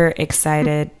super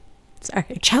excited. sorry.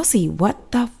 Chelsea,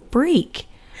 what the freak?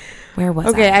 Where was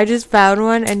Okay, I? I just found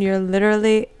one, and you're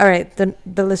literally all right. The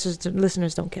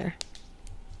listeners don't care.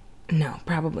 No,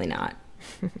 probably not.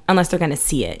 Unless they're gonna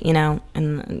see it,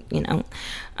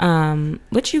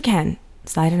 which you can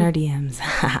slide in our DMs.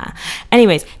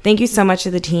 Anyways, thank you so much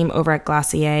to the team over at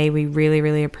Glossier. We really,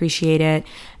 really appreciate it,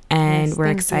 and Yes, we're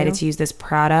thank excited you. to use this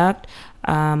product.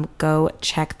 Go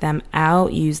check them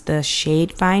out. Use the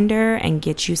shade finder and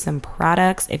get you some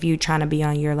products if you're trying to be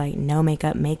on your like no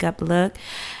makeup look.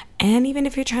 And even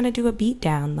if you're trying to do a beat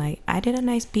down, like I did a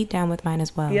nice beat down with mine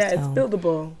as well. yeah, it's so.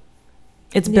 buildable.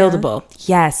 It's Yeah. buildable.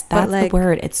 Yes, But, that's like, the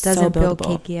word. It's so doesn't feel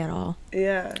buildable. cakey at all.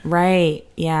 Yeah. Right.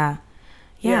 Yeah.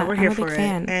 Yeah, we're here I'm a big for it.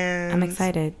 fan. I'm And-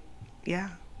 excited. Yeah.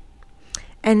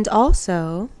 And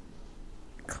also,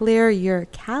 clear your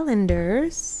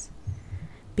calendars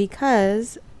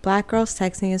because Black Girls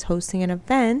Texting is hosting an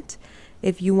event.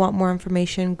 If you want more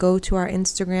information, go to our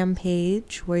Instagram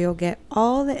page where you'll get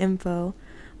all the info.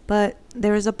 But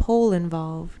there is a poll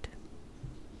involved.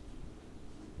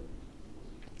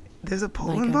 There's a poll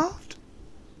Like a- involved?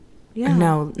 Yeah.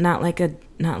 No, not like a.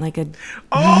 Oh,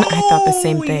 I thought the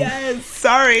same thing. Yes.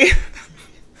 Sorry.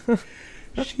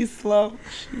 She's slow.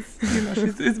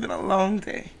 It's been a long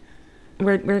day.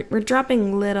 We're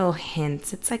dropping little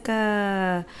hints. It's like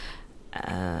a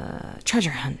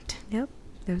treasure hunt. Yep.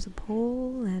 There's a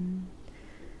poll and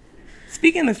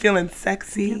Speaking of feeling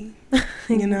sexy,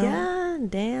 yeah,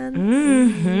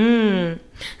 Dan.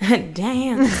 Mm-hmm.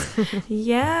 Dance.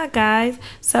 Yeah, guys.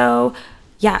 So,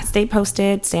 yeah, stay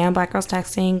posted. Stay on Black Girls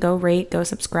Texting. Go rate. Go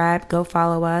subscribe. Go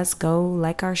follow us. Go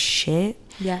like our shit.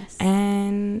 Yes.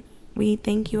 And we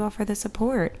thank you all for the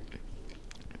support.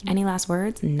 Any last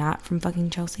words? Not from fucking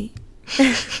Chelsea?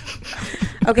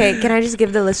 Okay, can I just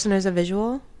give the listeners a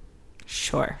visual?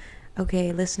 Sure.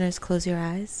 Okay, listeners, close your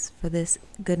eyes for this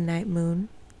good night moon.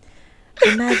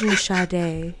 Imagine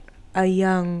Sade, a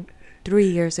young 3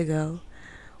 years ago,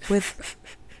 with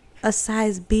a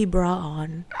size B bra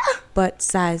on, but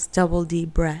size double D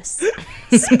breasts,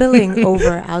 spilling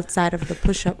over outside of the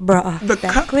push-up bra The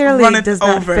that cup clearly runneth does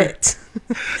not over. fit.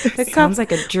 The Sounds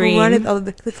like a dream.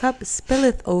 the cup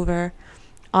spilleth over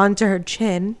onto her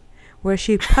chin, where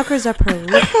she puckers up her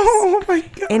lips Oh my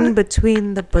God. in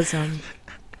between the bosom.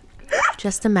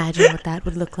 Just imagine what that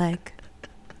would look like.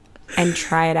 And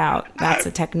try it out. That's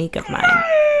a technique of mine.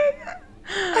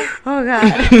 Oh,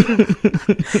 God.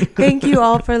 Thank you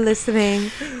all for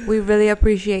listening. We really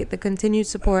appreciate the continued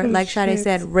support. Like Sade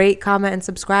said, rate, comment, and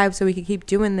subscribe so we can keep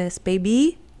doing this,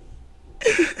 baby.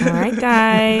 All right,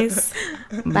 guys.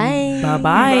 Bye.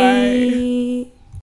 Bye-bye.